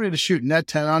 for somebody to shoot net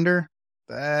 10 under,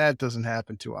 that doesn't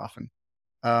happen too often.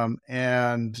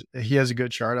 And he has a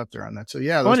good chart up there on that. So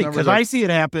yeah, funny because I see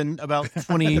it happen about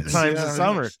 28 times a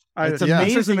summer. It's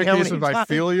amazing how many times. I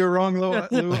feel you're wrong,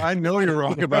 Lou. I know you're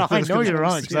wrong about this. I know you're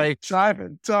wrong. Time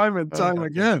and time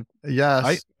again.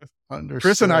 Yes.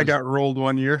 Chris and I got rolled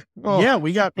one year. Yeah,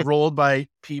 we got rolled by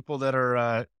people that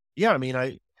are,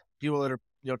 people that are,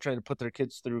 trying to put their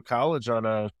kids through college on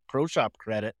a pro shop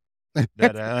credit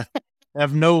that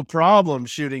have no problem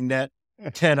shooting net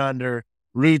 10 under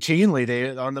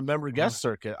routinely on the member guest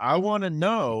circuit. I want to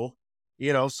know,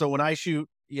 so when I shoot,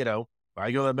 I go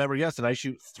to the member guest and I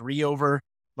shoot 3 over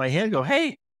my hand, go,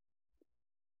 hey,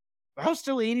 I was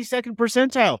still 82nd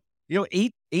percentile.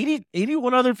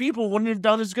 81 other people wouldn't have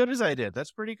done as good as I did.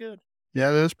 That's pretty good.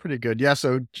 Yeah, that's pretty good. Yeah,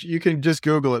 so you can just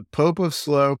Google it, Pope of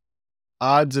Slope,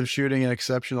 odds of shooting an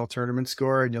exceptional tournament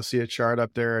score, and you'll see a chart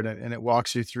up there, and it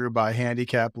walks you through by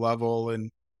handicap level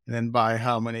and then by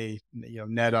how many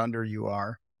net under you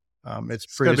are. It's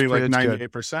pretty like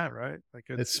 98%, right? Like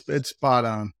it's spot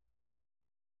on.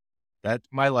 That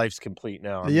my life's complete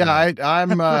now.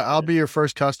 I'm I'll be your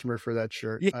first customer for that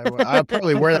shirt. Yeah. I'll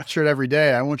probably wear that shirt every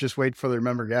day. I won't just wait for the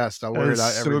member guest. I'll wear it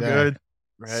out every day. Good.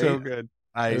 Right? So good.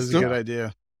 It's a good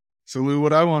idea. So Lou,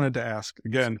 what I wanted to ask,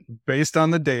 again, based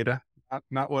on the data,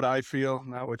 not what I feel,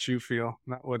 not what you feel,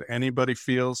 not what anybody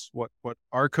feels, what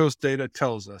Arccos data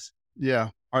tells us. Yeah.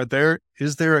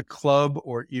 Is there a club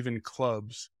or even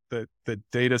clubs that the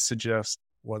data suggests,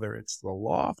 whether it's the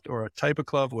loft or a type of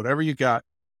club, whatever you got,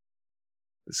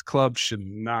 this club should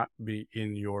not be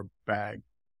in your bag?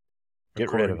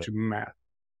 Get rid of it. To math.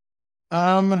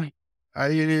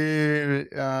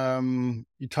 You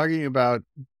talking about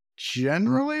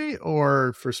generally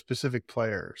or for specific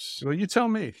players? Well, you tell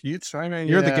me. You're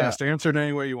the guest. Answer it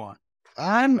any way you want.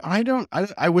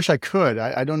 I wish I could.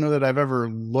 I don't know that I've ever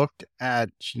looked at,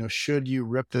 should you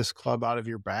rip this club out of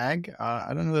your bag?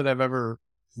 I don't know that I've ever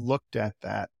looked at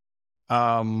that.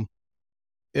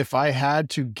 If I had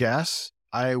to guess,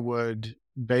 I would,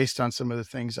 based on some of the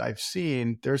things I've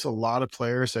seen, there's a lot of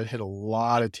players that hit a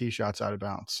lot of tee shots out of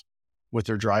bounds with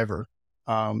their driver.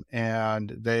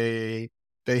 And they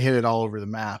hit it all over the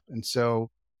map. And so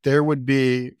there would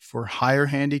be, for higher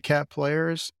handicap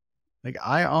players, like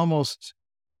I almost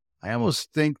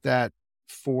think that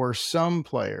for some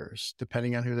players,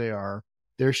 depending on who they are,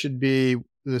 there should be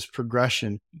this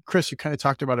progression. Chris, you kind of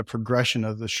talked about a progression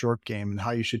of the short game and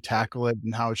how you should tackle it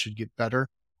and how it should get better.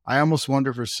 I almost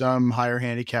wonder for some higher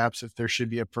handicaps if there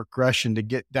should be a progression to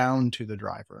get down to the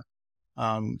driver.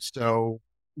 So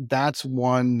that's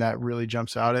one that really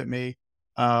jumps out at me.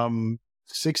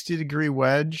 60-degree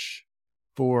wedge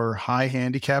for high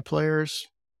handicap players,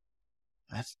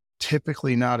 that's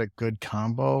typically not a good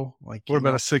combo. Like, what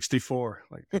about a 64?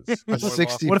 Like a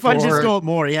 64. What if I just go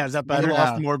more? Yeah, is that better? More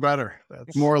loft, more better.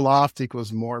 More loft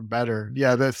equals more better.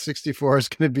 Yeah, the 64 is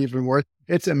going to be even worse.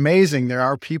 It's amazing. There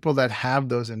are people that have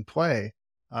those in play.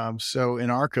 So in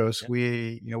Arccos,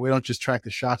 we don't just track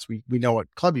the shots. We know what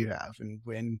club you have,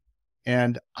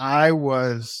 and I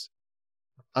was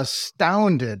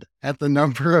astounded at the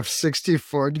number of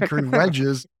 64-degree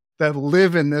wedges that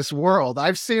live in this world.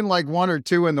 I've seen like 1 or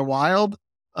 2 in the wild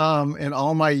in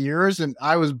all my years, and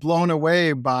I was blown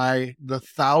away by the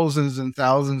thousands and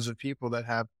thousands of people that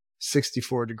have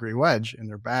 64-degree wedge in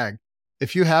their bag.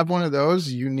 If you have one of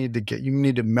those, you need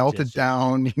to melt it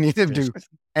down. You need to do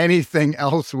anything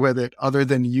else with it other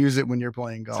than use it when you're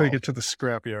playing golf. Take it to the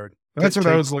scrapyard. That's what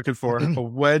I was looking for. A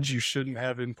wedge you shouldn't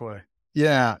have in play.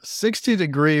 Yeah.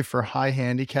 60-degree for high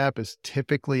handicap is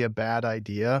typically a bad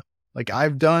idea. Like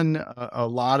I've done a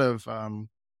lot of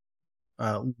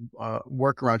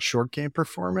work around short game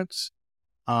performance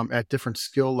at different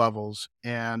skill levels.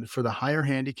 And for the higher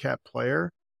handicap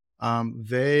player,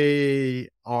 they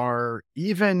are,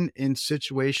 even in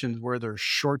situations where they're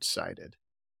short-sighted,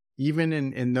 even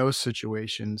in those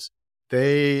situations,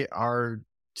 they are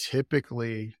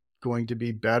typically going to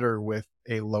be better with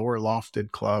a lower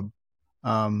lofted club.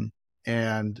 And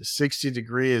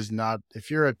 60-degree is not,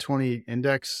 if you're at 20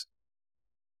 index,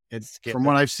 from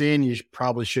what I've seen, you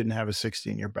probably shouldn't have a 60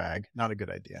 in your bag. Not a good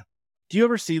idea. Do you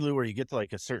ever see, Lou, where you get to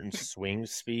like a certain swing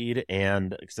speed?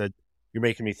 And because you're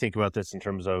making me think about this in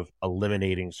terms of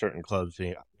eliminating certain clubs,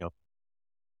 where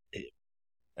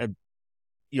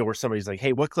somebody's like,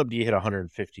 hey, what club do you hit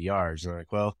 150 yards? And they're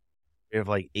like, well, we have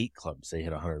like 8 clubs. They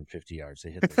hit 150 yards.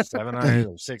 They hit their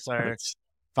 7-iron, 6-iron,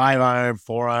 5-iron,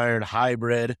 4-iron,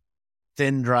 hybrid,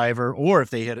 thin driver. Or if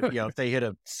they hit, if they hit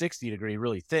a 60-degree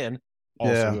really thin,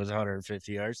 also goes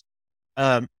 150 yards.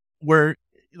 Where,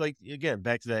 like, again,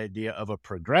 back to the idea of a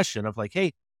progression of like,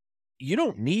 hey, you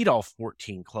don't need all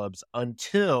 14 clubs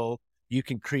until you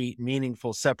can create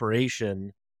meaningful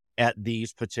separation at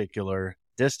these particular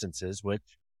distances, which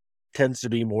tends to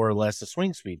be more or less a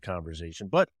swing speed conversation,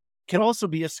 but can also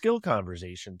be a skill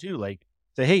conversation too. Like,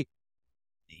 say, hey,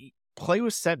 play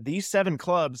with these 7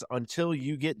 clubs until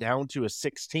you get down to a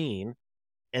 16,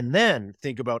 and then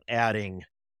think about adding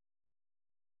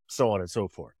so on and so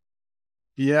forth.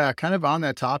 Yeah, kind of on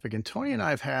that topic. And Tony and I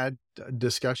have had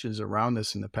discussions around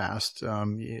this in the past.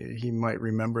 He might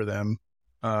remember them.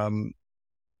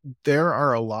 There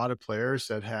are a lot of players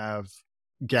that have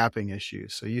gapping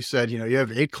issues. So you said, you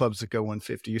have 8 clubs that go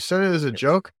 150. You said it as a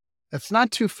joke. That's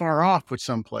not too far off with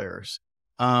some players,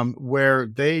 where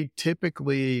they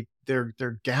typically they're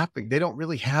gapping. They don't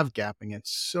really have gapping.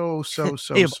 It's so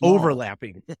they have small.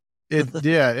 Overlapping.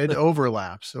 It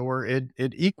overlaps, or it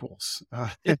equals.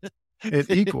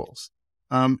 It equals.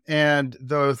 And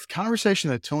the conversation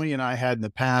that Tony and I had in the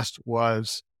past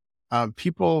was,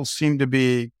 people seem to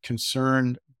be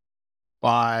concerned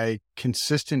by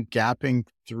consistent gapping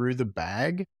through the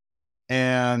bag.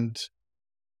 And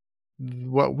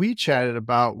what we chatted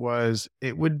about was,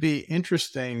 it would be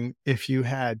interesting if you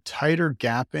had tighter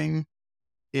gapping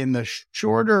in the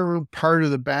shorter part of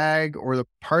the bag, or the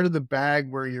part of the bag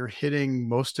where you're hitting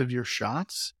most of your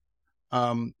shots.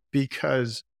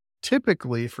 Because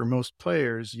typically for most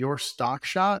players, your stock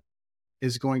shot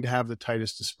is going to have the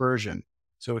tightest dispersion.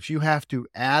 So if you have to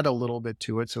add a little bit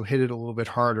to it, so hit it a little bit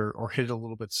harder or hit it a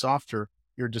little bit softer,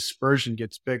 your dispersion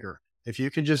gets bigger. If you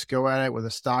can just go at it with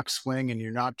a stock swing and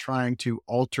you're not trying to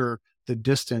alter the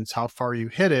distance, how far you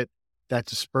hit it, that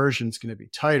dispersion is going to be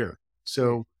tighter.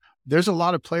 So there's a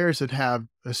lot of players that have,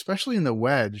 especially in the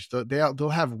wedge, they'll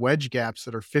have wedge gaps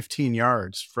that are 15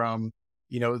 yards from,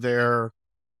 their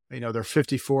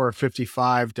 54 or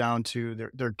 55 down to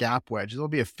their gap wedge. There'll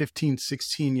be a 15,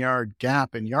 16 yard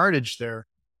gap in yardage there.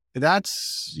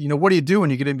 That's, what do you do when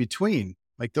you get in between?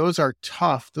 Like, those are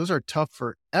tough. Those are tough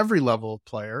for every level of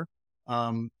player.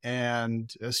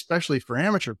 And especially for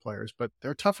amateur players, but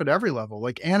they're tough at every level.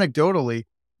 Like, anecdotally,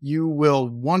 you will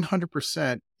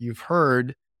 100%, you've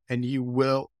heard, and you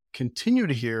will continue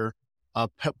to hear a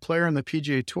player in the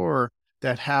PGA Tour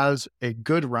that has a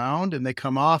good round, and they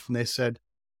come off and they said,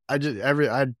 I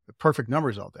had perfect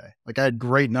numbers all day. Like, I had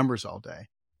great numbers all day.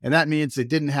 And that means they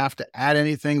didn't have to add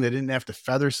anything. They didn't have to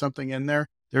feather something in there.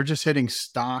 They're just hitting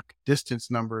stock distance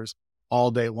numbers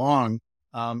all day long.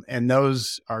 And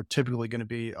those are typically going to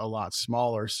be a lot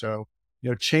smaller. So,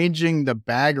 changing the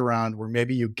bag around where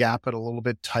maybe you gap it a little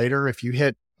bit tighter. If you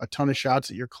hit a ton of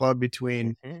shots at your club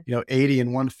between, 80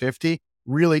 and 150,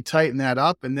 really tighten that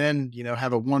up. And then,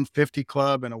 have a 150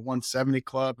 club and a 170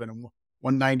 club and a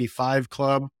 195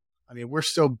 club. I mean, we're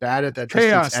so bad at that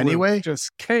distance anyway.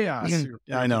 Just chaos.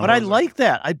 Yeah, I know. But I like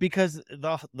that because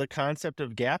the concept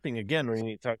of gapping, again, when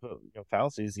you talk about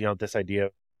fallacies, this idea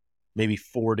of maybe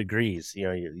 4 degrees,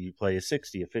 you play a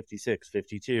 60, a 56,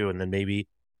 52, and then maybe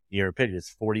your opinion is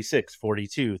 46,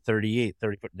 42, 38,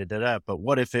 30, but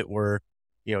what if it were,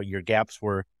 your gaps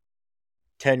were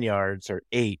 10 yards or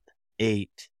 8,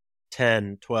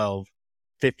 10, 12,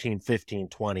 15, 15,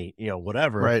 20,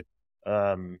 whatever. Right.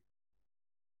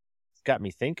 It's got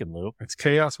me thinking, Lou. It's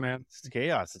chaos, man. It's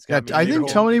chaos. It's got I think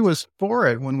Tony was for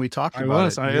it when we talked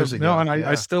about it years ago. No, and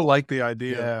I still like the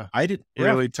idea. Yeah. I did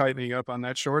really tightening up on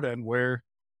that short end where,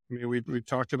 we've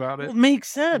talked about it. It makes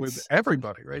sense with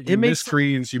everybody, right? You miss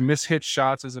screens, you miss hit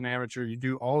shots as an amateur, you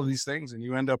do all of these things, and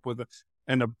you end up with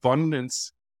an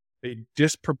abundance, a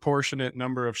disproportionate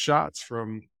number of shots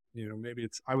from, maybe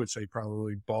I would say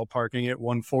probably ballparking it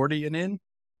 140 and in.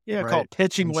 Yeah, called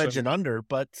pitching wedge and under,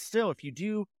 but still, if you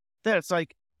do that, it's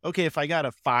like, okay, if I got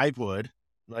a 5-wood,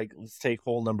 like, let's take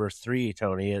hole number 3,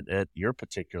 Tony, at your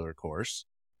particular course,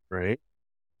 right?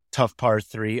 Tough par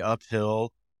 3,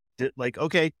 uphill. Like,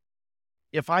 okay,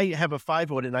 if I have a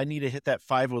 5-wood and I need to hit that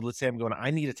 5-wood, let's say I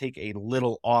need to take a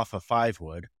little off a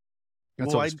 5-wood.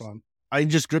 That's always fun. I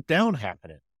just grip down half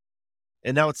of it.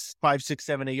 And now it's 5, 6,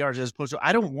 7, 8 yards as opposed to,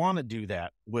 I don't want to do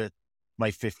that with my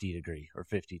 50 degree or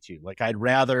 52. Like, I'd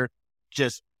rather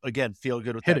just, again, feel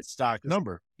good with that stock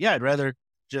number. Yeah, I'd rather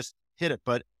just hit it,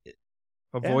 but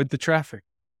avoid the traffic.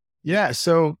 Yeah.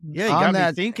 So you got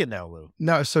me thinking now, Lou.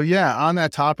 No. So on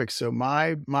that topic. So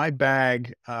my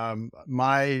bag,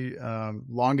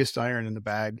 longest iron in the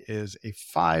bag is a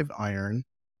 5-iron.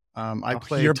 I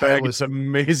play your bag is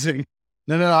amazing.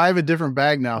 No, I have a different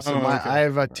bag now. So I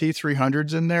have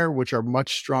T300s in there, which are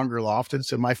much stronger lofted.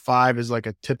 So my 5 is like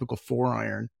a typical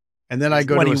 4-iron. And then I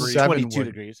go to a 7 22 wood.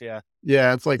 degrees. Yeah.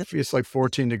 Yeah, it's like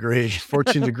 14 degrees,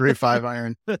 14 degree 5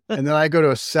 iron. And then I go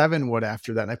to a 7 wood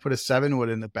after that. And I put a 7 wood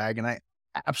in the bag, and I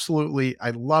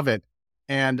love it.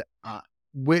 And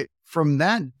from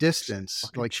that distance,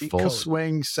 like full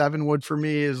swing 7 wood for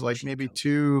me is like maybe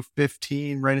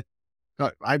 215, right?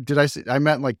 I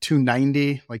meant like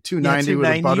 290, with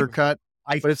a buttercut.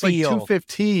 But it's like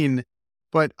 215,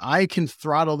 but I can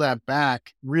throttle that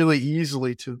back really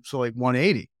easily to like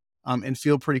 180, and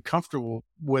feel pretty comfortable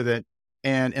with it.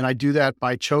 And I do that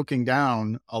by choking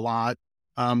down a lot.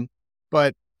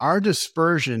 But our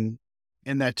dispersion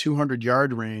in that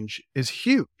 200-yard range is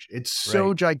huge. It's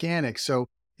so gigantic. So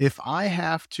if I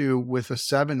have to, with a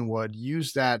 7 wood,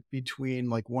 use that between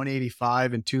like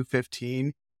 185 and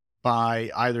 215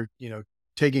 by either,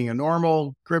 taking a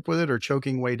normal grip with it or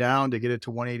choking way down to get it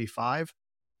to 185,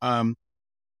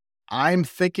 I'm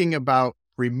thinking about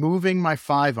removing my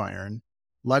 5 iron,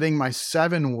 letting my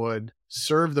 7 wood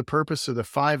serve the purpose of the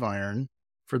 5 iron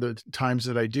for the times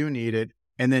that I do need it,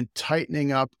 and then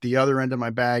tightening up the other end of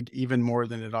my bag even more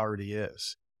than it already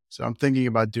is. So I'm thinking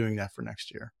about doing that for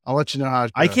next year. I'll let you know how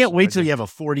it goes. I can't wait till you have a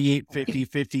 48, 50,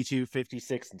 52,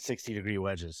 56, and 60 degree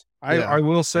wedges. I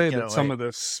will say that some of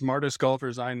the smartest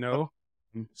golfers I know,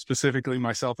 specifically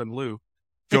myself and Lou,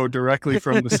 go directly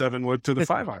from the 7 wood to the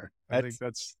 5 iron. I think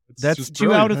that's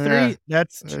 2 out of 3. Yeah.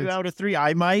 That's 2 out of 3.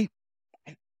 I might.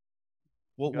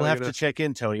 We'll have to check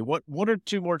in, Tony. What 1 or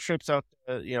 2 more trips out?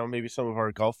 Maybe some of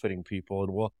our golf fitting people,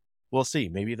 and we'll see.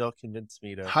 Maybe they'll convince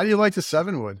me to. How do you like the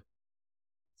 7 wood?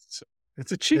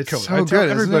 It's a cheat code. So I tell good,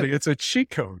 everybody it's a cheat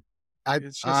code.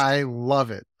 I love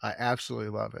it. I absolutely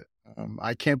love it.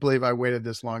 I can't believe I waited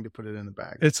this long to put it in the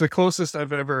bag. It's the closest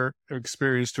I've ever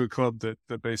experienced to a club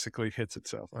that basically hits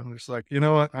itself. I'm just like, you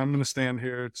know what? I'm going to stand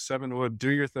here. 7 wood, do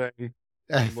your thing.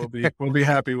 And we'll be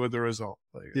happy with the result.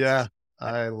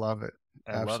 I love it.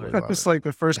 Absolutely love it. It's like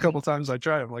the first couple times I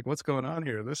try, I'm like, what's going on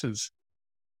here? This is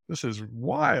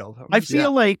wild. I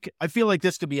feel like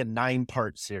this could be a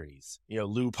 9-part series.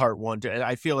 Lou part 1. And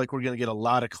I feel like we're going to get a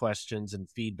lot of questions and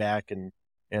feedback,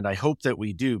 and I hope that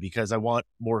we do, because I want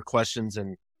more questions.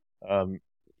 And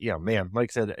man,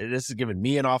 like I said, this has given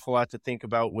me an awful lot to think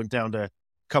about. Went down to a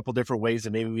couple different ways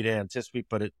that maybe we didn't anticipate,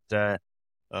 but I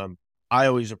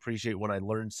always appreciate when I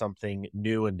learn something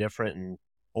new and different, and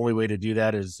only way to do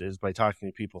that is by talking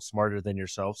to people smarter than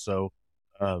yourself. So,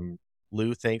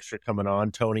 Lou, thanks for coming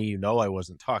on. Tony, I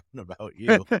wasn't talking about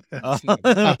you.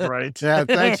 Right. Yeah,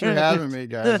 thanks for having me,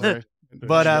 guys.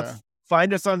 But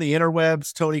find us on the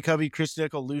interwebs. Tony Covey, Chris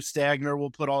Nickel, Lou Stagner.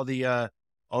 We'll put all the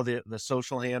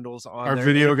social handles on our there.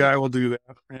 video guy will do that.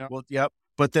 Yeah. Well, yep.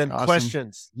 But then awesome.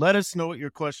 Questions. Let us know what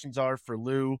your questions are for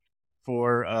Lou,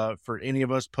 for any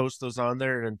of us. Post those on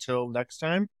there. And until next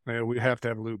time, we have to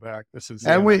have Lou back.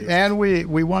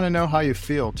 We want to know how you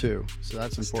feel too. So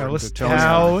that's important.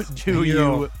 How do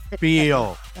you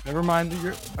feel? Never mind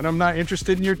and I'm not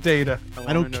interested in your data.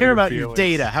 I don't care about your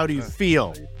data. How do you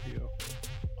feel?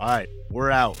 All right,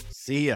 we're out. See ya.